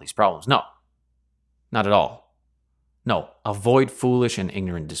causing all these problems. No, not at all. No, avoid foolish and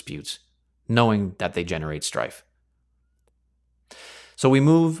ignorant disputes, knowing that they generate strife. So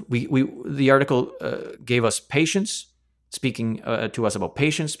the article gave us patience, speaking to us about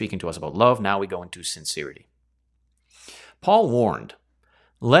patience, speaking to us about love. Now we go into sincerity. Paul warned,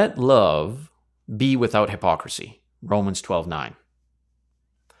 let love be without hypocrisy, Romans 12:9.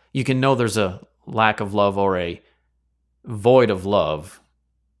 You can know there's a lack of love or a void of love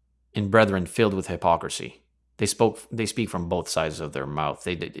in brethren filled with hypocrisy. They speak from both sides of their mouth.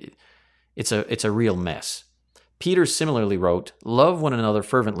 It's a real mess. Peter similarly wrote, love one another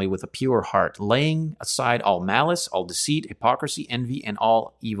fervently with a pure heart, laying aside all malice, all deceit, hypocrisy, envy, and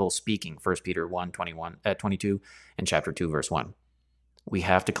all evil speaking. 1 Peter 1:22 and chapter 2, verse 1. We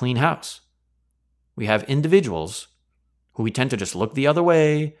have to clean house. We have individuals who we tend to just look the other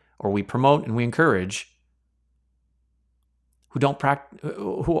way, or we promote and we encourage, who don't practice,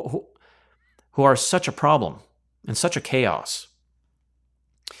 who are such a problem and such a chaos.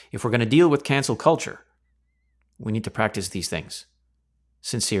 If we're going to deal with cancel culture, we need to practice these things.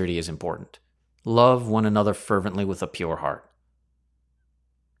 Sincerity is important. Love one another fervently with a pure heart.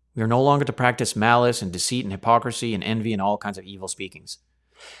 We are no longer to practice malice and deceit and hypocrisy and envy and all kinds of evil speakings.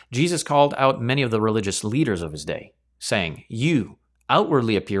 Jesus called out many of the religious leaders of his day, saying, "You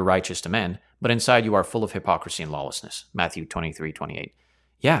outwardly appear righteous to men, but inside you are full of hypocrisy and lawlessness." Matthew 23:28.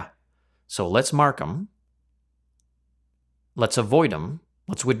 Yeah, so let's mark them. Let's avoid them.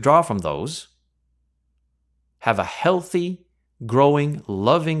 Let's withdraw from those. Have a healthy, growing,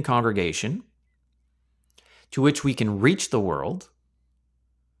 loving congregation to which we can reach the world,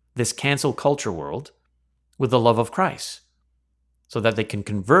 this cancel culture world, with the love of Christ, so that they can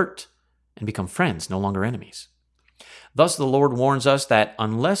convert and become friends, no longer enemies. Thus the Lord warns us that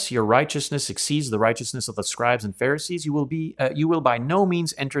unless your righteousness exceeds the righteousness of the scribes and Pharisees, you will by no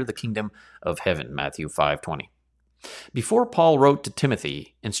means enter the kingdom of heaven. Matthew 5:20. Before Paul wrote to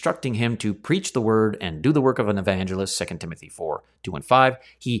Timothy, instructing him to preach the word and do the work of an evangelist, 2 Timothy 4:2 and 5,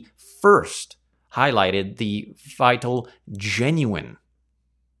 he first highlighted the vital, genuine,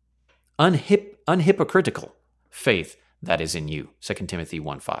 unhypocritical faith that is in you, 2 Timothy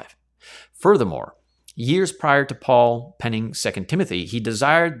 1:5. Furthermore, years prior to Paul penning 2 Timothy, he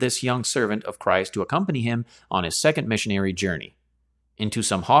desired this young servant of Christ to accompany him on his second missionary journey into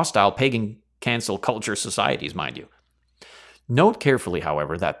some hostile pagan cancel culture societies, mind you. Note carefully,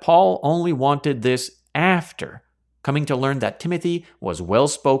 however, that Paul only wanted this after coming to learn that Timothy was well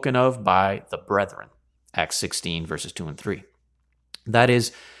spoken of by the brethren. Acts 16, verses 2 and 3. That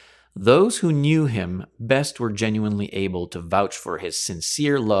is, those who knew him best were genuinely able to vouch for his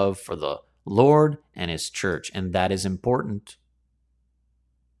sincere love for the Lord and his church, and that is important.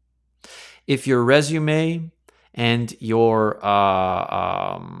 If your resume and your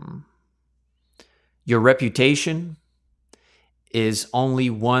reputation is only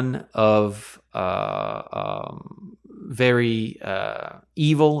one of very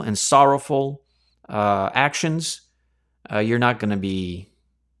evil and sorrowful actions, you're not going to be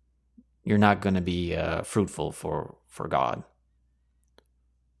fruitful for God.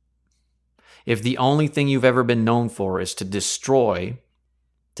 If the only thing you've ever been known for is to destroy,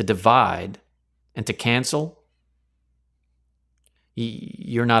 to divide, and to cancel,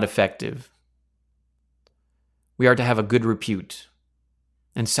 you're not effective. We are to have a good repute.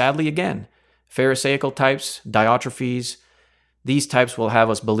 And sadly, again, Pharisaical types, Diotrephes, these types will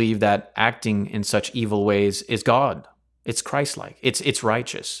have us believe that acting in such evil ways is God. It's Christ-like. It's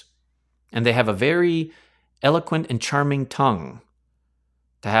righteous. And they have a very eloquent and charming tongue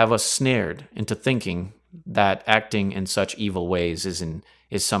to have us snared into thinking that acting in such evil ways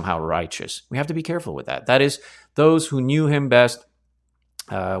is somehow righteous. We have to be careful with that. That is, those who knew him best,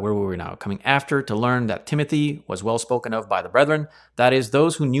 where were we now? Coming after to learn that Timothy was well spoken of by the brethren. That is,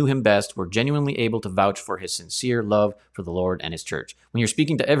 those who knew him best were genuinely able to vouch for his sincere love for the Lord and his church. When you're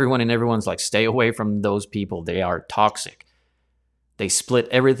speaking to everyone and everyone's like, stay away from those people. They are toxic. They split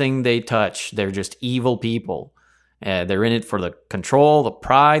everything they touch. They're just evil people. They're in it for the control, the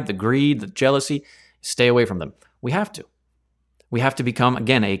pride, the greed, the jealousy. Stay away from them. We have to. We have to become,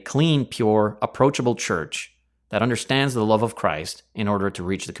 again, a clean, pure, approachable church that understands the love of Christ in order to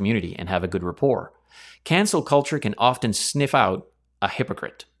reach the community and have a good rapport. Cancel culture can often sniff out a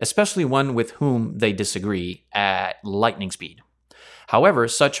hypocrite, especially one with whom they disagree at lightning speed. However,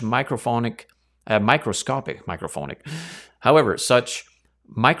 such microscopic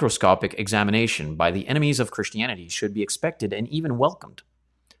examination by the enemies of Christianity should be expected and even welcomed.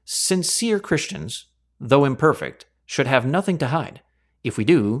 Sincere Christians, though imperfect, should have nothing to hide. If we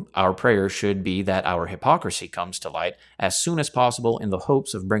do, our prayer should be that our hypocrisy comes to light as soon as possible in the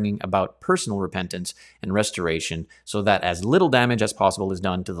hopes of bringing about personal repentance and restoration so that as little damage as possible is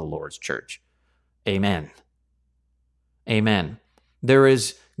done to the Lord's church. Amen. Amen. There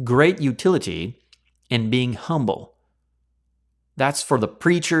is great utility in being humble. That's for the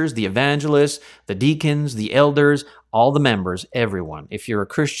preachers, the evangelists, the deacons, the elders, all the members, everyone. If you're a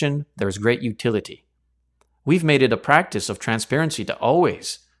Christian, there's great utility. We've made it a practice of transparency to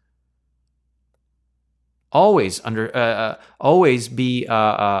always be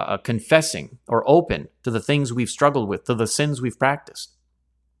confessing or open to the things we've struggled with, to the sins we've practiced.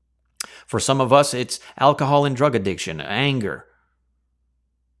 For some of us, it's alcohol and drug addiction, anger,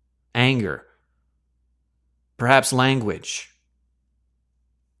 perhaps language.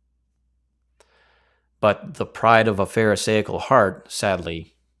 But the pride of a Pharisaical heart,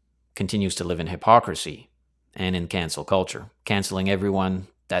 sadly, continues to live in hypocrisy. and in cancel culture, canceling everyone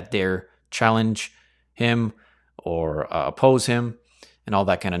that dare challenge him or oppose him and all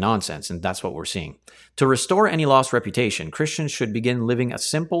that kind of nonsense. And that's what we're seeing. To restore any lost reputation, Christians should begin living a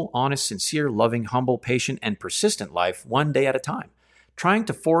simple, honest, sincere, loving, humble, patient, and persistent life one day at a time. Trying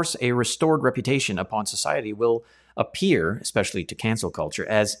to force a restored reputation upon society will appear, especially to cancel culture,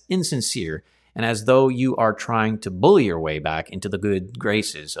 as insincere and as though you are trying to bully your way back into the good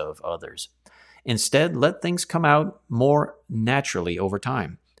graces of others. Instead, let things come out more naturally over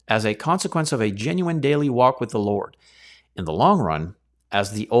time, as a consequence of a genuine daily walk with the Lord. In the long run,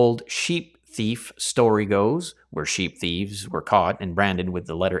 as the old sheep thief story goes, where sheep thieves were caught and branded with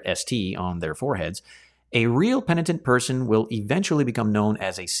the letter ST on their foreheads, a real penitent person will eventually become known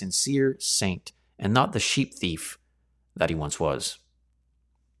as a sincere saint and not the sheep thief that he once was.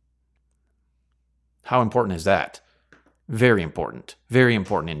 How important is that? Very important. Very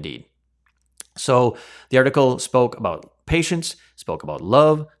important indeed. So the article spoke about patience, spoke about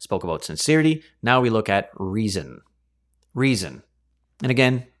love, spoke about sincerity. Now we look at reason. Reason. And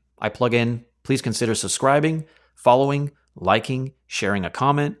again, I plug in, please consider subscribing, following, liking, sharing a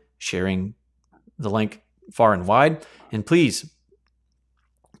comment, sharing the link far and wide. And please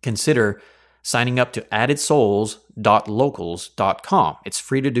consider signing up to addedsouls.locals.com. It's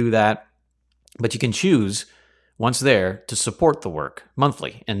free to do that, but you can choose once there to support the work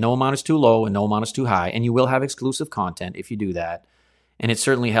monthly. And no amount is too low and no amount is too high. And you will have exclusive content if you do that. And it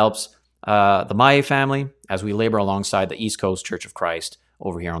certainly helps the Maye family as we labor alongside the East Coast Church of Christ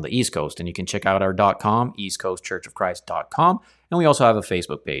over here on the East Coast. And you can check out our .com, eastcoastchurchofchrist.com. And we also have a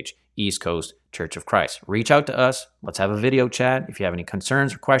Facebook page, East Coast Church of Christ. Reach out to us. Let's have a video chat. If you have any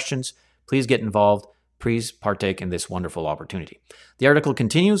concerns or questions, please get involved. Please partake in this wonderful opportunity. The article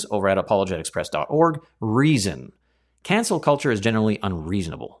continues over at apologeticpress.org. Reason. Cancel culture is generally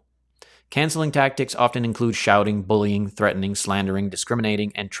unreasonable. Canceling tactics often include shouting, bullying, threatening, slandering,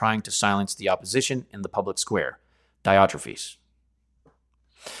 discriminating, and trying to silence the opposition in the public square. Diotrephes.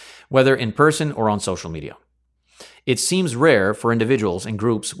 Whether in person or on social media. It seems rare for individuals and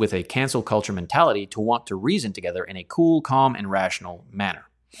groups with a cancel culture mentality to want to reason together in a cool, calm, and rational manner.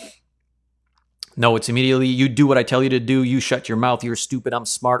 No, it's immediately, you do what I tell you to do, you shut your mouth, you're stupid, I'm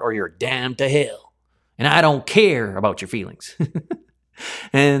smart, or you're damned to hell. And I don't care about your feelings.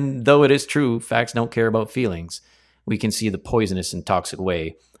 And though it is true, facts don't care about feelings, we can see the poisonous and toxic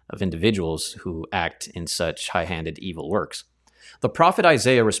way of individuals who act in such high-handed evil works. The prophet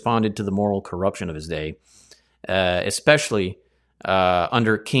Isaiah responded to the moral corruption of his day, especially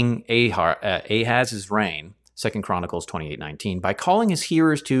under King Ahaz's reign, 2 Chronicles 28:19, by calling his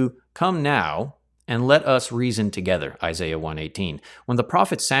hearers to come now and let us reason together, Isaiah 1:18. When the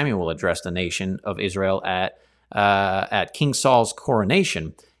prophet Samuel addressed the nation of Israel at King Saul's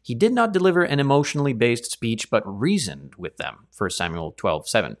coronation, he did not deliver an emotionally based speech, but reasoned with them, 1 Samuel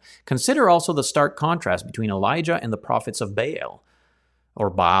 12:7. Consider also the stark contrast between Elijah and the prophets of Baal, or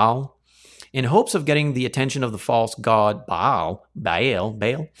Baal. In hopes of getting the attention of the false god Baal,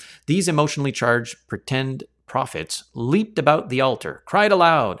 these emotionally charged pretend prophets leaped about the altar, cried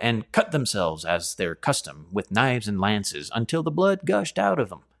aloud, and cut themselves as their custom with knives and lances until the blood gushed out of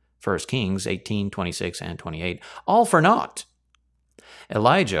them. 1 Kings 18:26 and 28. All for naught.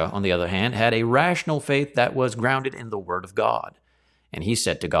 Elijah, on the other hand, had a rational faith that was grounded in the word of God. And he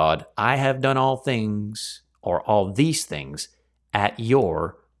said to God, I have done all things, or all these things, at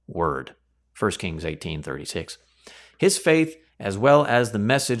your word. 1 Kings 18:36. His faith, as well as the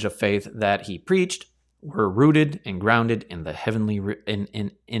message of faith that he preached, were rooted and grounded in the heavenly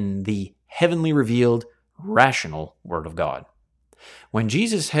revealed, rational word of God. When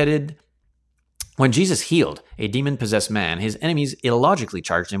Jesus healed a demon-possessed man, his enemies illogically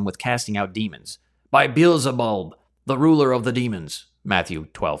charged him with casting out demons. By Beelzebub, the ruler of the demons, Matthew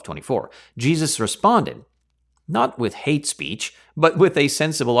 12:24. Jesus responded, not with hate speech, but with a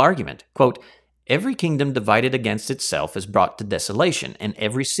sensible argument. Quote, every kingdom divided against itself is brought to desolation, and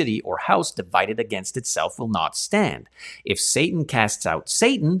every city or house divided against itself will not stand. If Satan casts out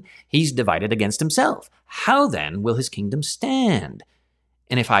Satan, he's divided against himself. How then will his kingdom stand?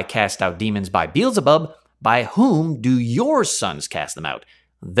 And if I cast out demons by Beelzebub, by whom do your sons cast them out?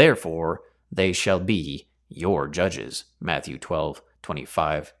 Therefore, they shall be your judges. Matthew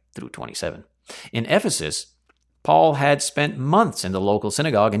 12:25-27. In Ephesus, Paul had spent months in the local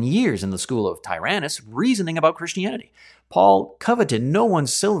synagogue and years in the school of Tyrannus reasoning about Christianity. Paul coveted no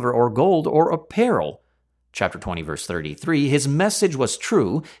one's silver or gold or apparel. Chapter 20, verse 33, his message was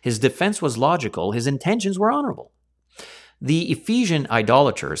true, his defense was logical, his intentions were honorable. The Ephesian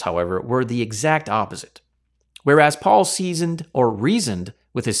idolaters, however, were the exact opposite. Whereas Paul reasoned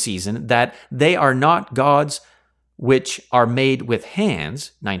with his season, that they are not gods which are made with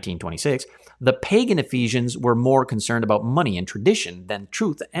hands, 1926, the pagan Ephesians were more concerned about money and tradition than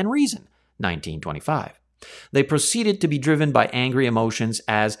truth and reason, 1925. They proceeded to be driven by angry emotions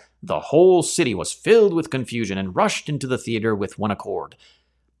as the whole city was filled with confusion and rushed into the theater with one accord.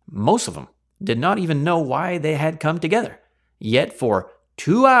 Most of them did not even know why they had come together. Yet for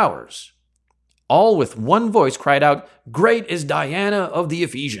 2 hours, all with one voice cried out, "Great is Diana of the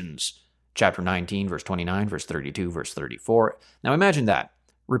Ephesians." Chapter 19, verse 29, verse 32, verse 34. Now imagine that,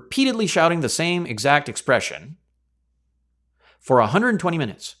 repeatedly shouting the same exact expression for 120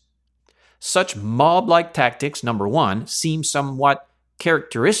 minutes. Such mob-like tactics, number one, seem somewhat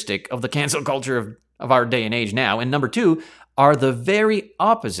characteristic of the cancel culture of our day and age now, and number two, are the very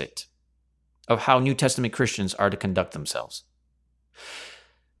opposite of how New Testament Christians are to conduct themselves.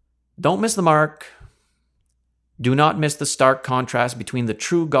 Don't miss the mark. Do not miss the stark contrast between the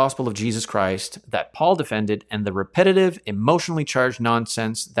true gospel of Jesus Christ that Paul defended and the repetitive, emotionally charged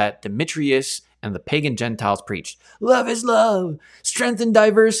nonsense that Demetrius and the pagan Gentiles preached. Love is love, strength in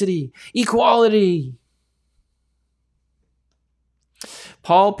diversity, equality.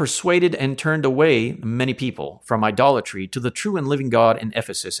 Paul persuaded and turned away many people from idolatry to the true and living God in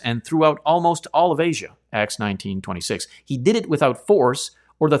Ephesus and throughout almost all of Asia, Acts 19:26. He did it without force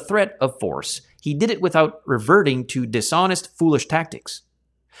or the threat of force. He did it without reverting to dishonest, foolish tactics.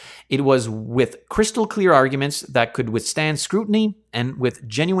 It was with crystal clear arguments that could withstand scrutiny and with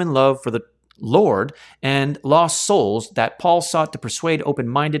genuine love for the Lord and lost souls that Paul sought to persuade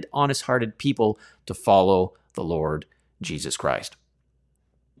open-minded, honest-hearted people to follow the Lord Jesus Christ.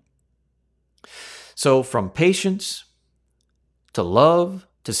 So from patience to love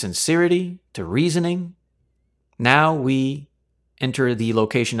to sincerity to reasoning, now we enter the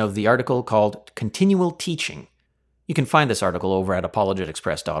location of the article called Continual Teaching. You can find this article over at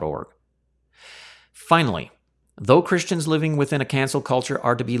apologeticpress.org. Finally, though Christians living within a cancel culture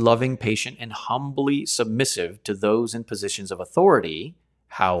are to be loving, patient, and humbly submissive to those in positions of authority,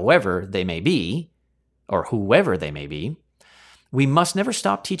 however they may be, or whoever they may be, we must never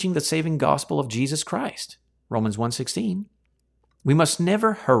stop teaching the saving gospel of Jesus Christ. Romans 1:16. We must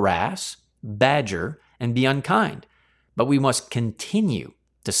never harass, badger, and be unkind, but we must continue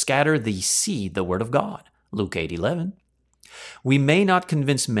to scatter the seed, the word of God. Luke 8:11. We may not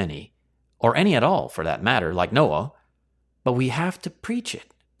convince many, or any at all for that matter, like Noah, but we have to preach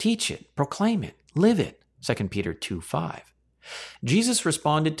it, teach it, proclaim it, live it. 2 Peter 2:5. Jesus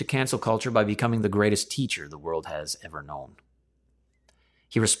responded to cancel culture by becoming the greatest teacher the world has ever known.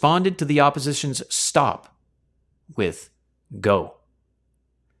 He responded to the opposition's stop with go.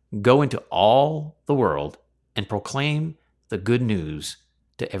 Go into all the world and proclaim the good news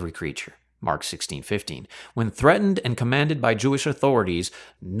to every creature. Mark 16:15. When threatened and commanded by Jewish authorities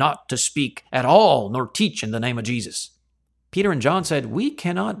not to speak at all nor teach in the name of Jesus, Peter and John said, "We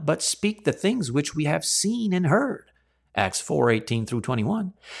cannot but speak the things which we have seen and heard." Acts 4:18 through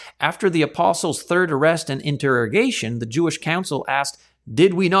 21. After the apostles' third arrest and interrogation, the Jewish council asked,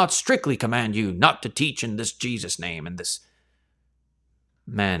 "Did we not strictly command you not to teach in this Jesus' name and this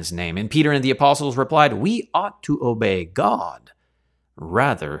man's name?" And Peter and the apostles replied, "We ought to obey God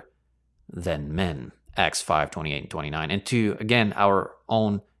rather than men." Acts 5:28 and 29. And to, again, our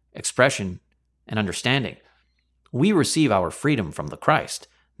own expression and understanding, we receive our freedom from the Christ,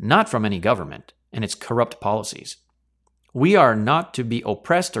 not from any government and its corrupt policies. We are not to be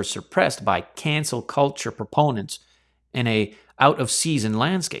oppressed or suppressed by cancel culture proponents in a out-of-season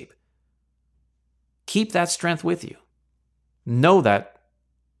landscape. Keep that strength with you. Know that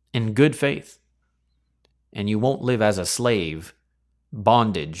in good faith, and you won't live as a slave,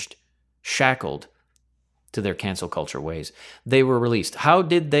 bondaged, shackled to their cancel culture ways. They were released. How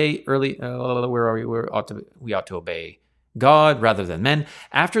did they where are we? We ought to obey God rather than men.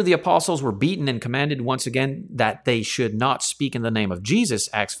 After the apostles were beaten and commanded once again that they should not speak in the name of Jesus,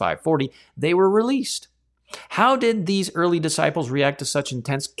 Acts 5:40, they were released. How did these early disciples react to such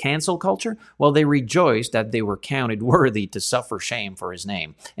intense cancel culture? Well, they rejoiced that they were counted worthy to suffer shame for his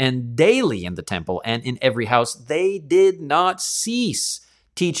name. And daily in the temple and in every house, they did not cease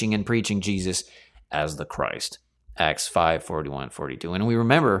teaching and preaching Jesus as the Christ. Acts 5:41-42. And we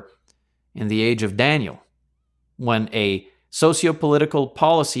remember in the age of Daniel, when a socio-political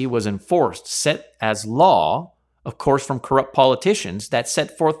policy was enforced, set as law, of course from corrupt politicians, that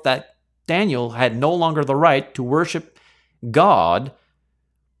set forth that Daniel had no longer the right to worship God.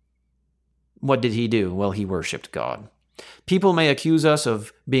 What did he do? Well, he worshiped God. People may accuse us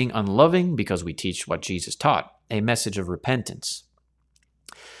of being unloving because we teach what Jesus taught, a message of repentance.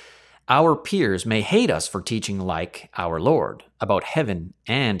 Our peers may hate us for teaching like our Lord about heaven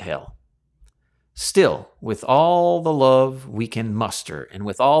and hell. Still, with all the love we can muster and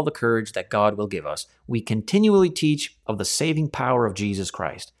with all the courage that God will give us, we continually teach of the saving power of Jesus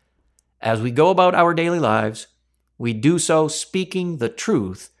Christ. As we go about our daily lives, we do so speaking the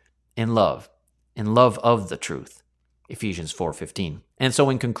truth in love of the truth. Ephesians 4:15. And so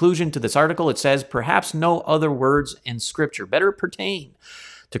in conclusion to this article, it says, perhaps no other words in Scripture better pertain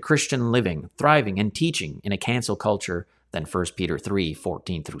to Christian living, thriving, and teaching in a cancel culture than 1 Peter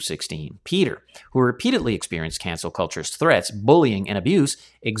 3:14 through 16. Peter, who repeatedly experienced cancel culture's threats, bullying, and abuse,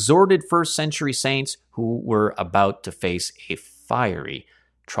 exhorted first century saints who were about to face a fiery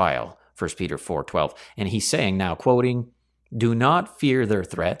trial. 1 Peter 4:12. And he's saying now, quoting, do not fear their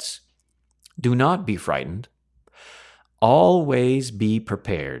threats. Do not be frightened. Always be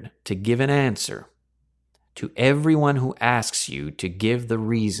prepared to give an answer to everyone who asks you to give the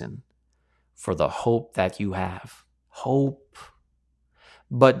reason for the hope that you have. Hope.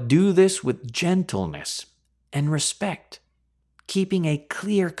 But do this with gentleness and respect, keeping a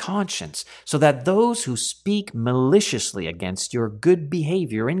clear conscience, so that those who speak maliciously against your good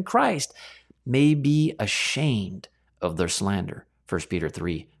behavior in Christ may be ashamed of their slander. 1 Peter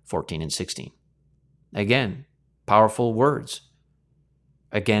 3:14 and 16. Again, powerful words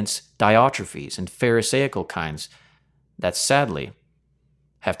against Diotrephes and Pharisaical kinds that sadly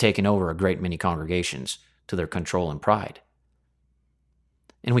have taken over a great many congregations to their control and pride.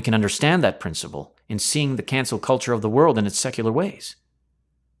 And we can understand that principle in seeing the cancel culture of the world in its secular ways.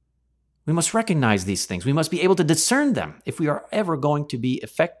 We must recognize these things. We must be able to discern them if we are ever going to be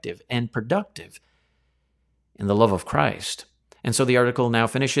effective and productive in the love of Christ. And so the article now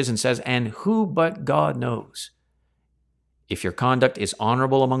finishes and says, and who but God knows? If your conduct is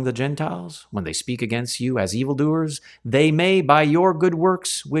honorable among the Gentiles, when they speak against you as evildoers, they may, by your good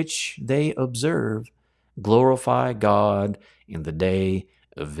works which they observe, glorify God in the day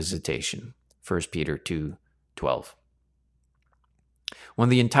of visitation. 1 Peter 2:12. When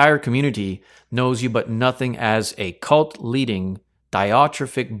the entire community knows you but nothing as a cult-leading,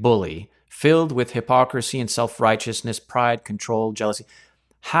 Diotrephic bully filled with hypocrisy and self-righteousness, pride, control, jealousy,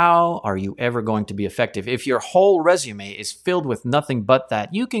 how are you ever going to be effective? If your whole resume is filled with nothing but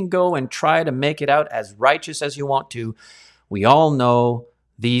that, you can go and try to make it out as righteous as you want to. We all know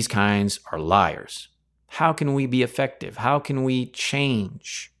these kinds are liars. How can we be effective? How can we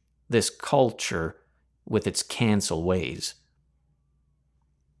change this culture with its cancel ways?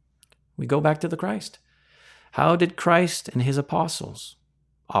 We go back to the Christ. How did Christ and his apostles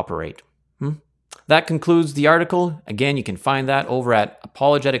operate? That concludes the article. Again, you can find that over at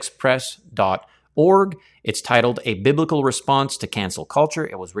apologeticspress.org. It's titled A Biblical Response to Cancel Culture.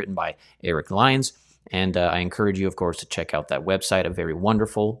 It was written by Eric Lyons. And I encourage you, of course, to check out that website, a very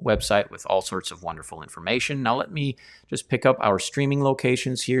wonderful website with all sorts of wonderful information. Now, let me just pick up our streaming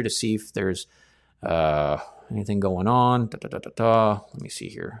locations here to see if there's anything going on. Let me see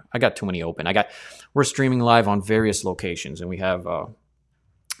here. I got too many open. We're streaming live on various locations, and we have a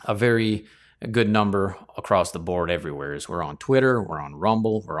very good number across the board everywhere. We're on Twitter, we're on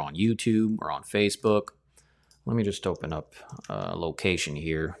Rumble, we're on YouTube, we're on Facebook. Let me just open up a location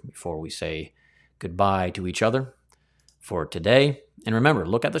here before we say goodbye to each other for today. And remember,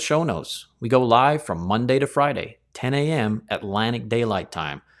 look at the show notes. We go live from Monday to Friday, 10 a.m. Atlantic Daylight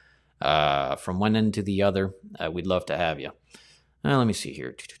Time. From one end to the other, we'd love to have you. Let me see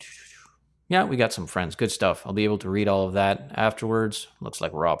here. Yeah, we got some friends. Good stuff. I'll be able to read all of that afterwards. Looks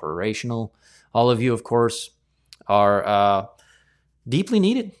like we're operational. All of you, of course, are deeply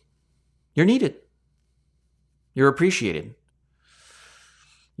needed. You're needed. You're appreciated.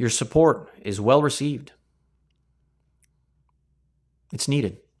 Your support is well received. It's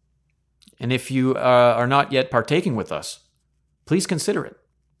needed. And if you are not yet partaking with us, please consider it.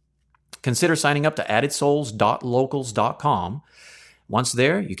 Consider signing up to addedsouls.locals.com. Once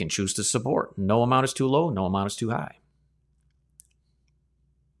there, you can choose to support. No amount is too low, no amount is too high.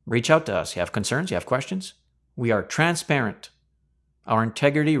 Reach out to us. You have concerns, you have questions. We are transparent. Our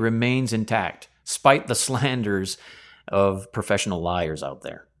integrity remains intact, despite the slanders of professional liars out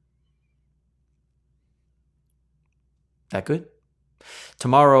there. That good?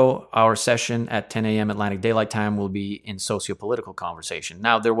 Tomorrow, our session at 10 a.m. Atlantic Daylight Time will be in socio-political conversation.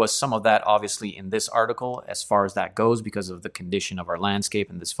 Now, there was some of that, obviously, in this article as far as that goes because of the condition of our landscape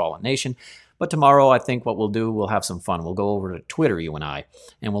in this fallen nation. But tomorrow, I think what we'll do, we'll have some fun. We'll go over to Twitter, you and I,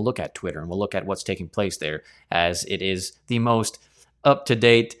 and we'll look at Twitter, and we'll look at what's taking place there, as it is the most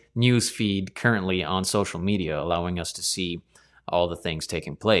up-to-date news feed currently on social media, allowing us to see all the things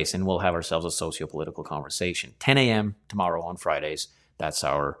taking place. And we'll have ourselves a socio-political conversation. 10 a.m. tomorrow on Fridays. That's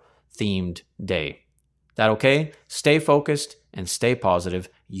our themed day. That okay? Stay focused and stay positive.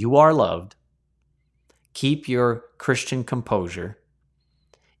 You are loved. Keep your Christian composure,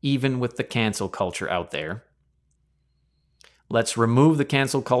 even with the cancel culture out there. Let's remove the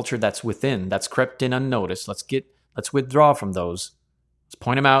cancel culture that's within, that's crept in unnoticed. Let's withdraw from those. Let's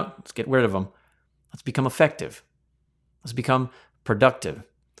point them out. Let's get rid of them. Let's become effective. Let's become productive.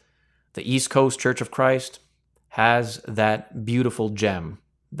 The East Coast Church of Christ has that beautiful gem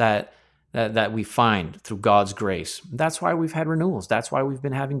that we find through God's grace. That's why we've had renewals. That's why we've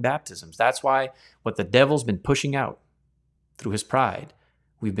been having baptisms. That's why what the devil's been pushing out through his pride,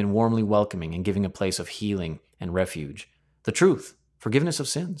 we've been warmly welcoming and giving a place of healing and refuge. The truth, forgiveness of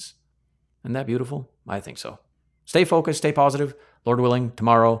sins. Isn't that beautiful? I think so. Stay focused, stay positive. Lord willing,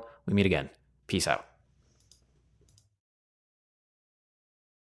 tomorrow we meet again. Peace out.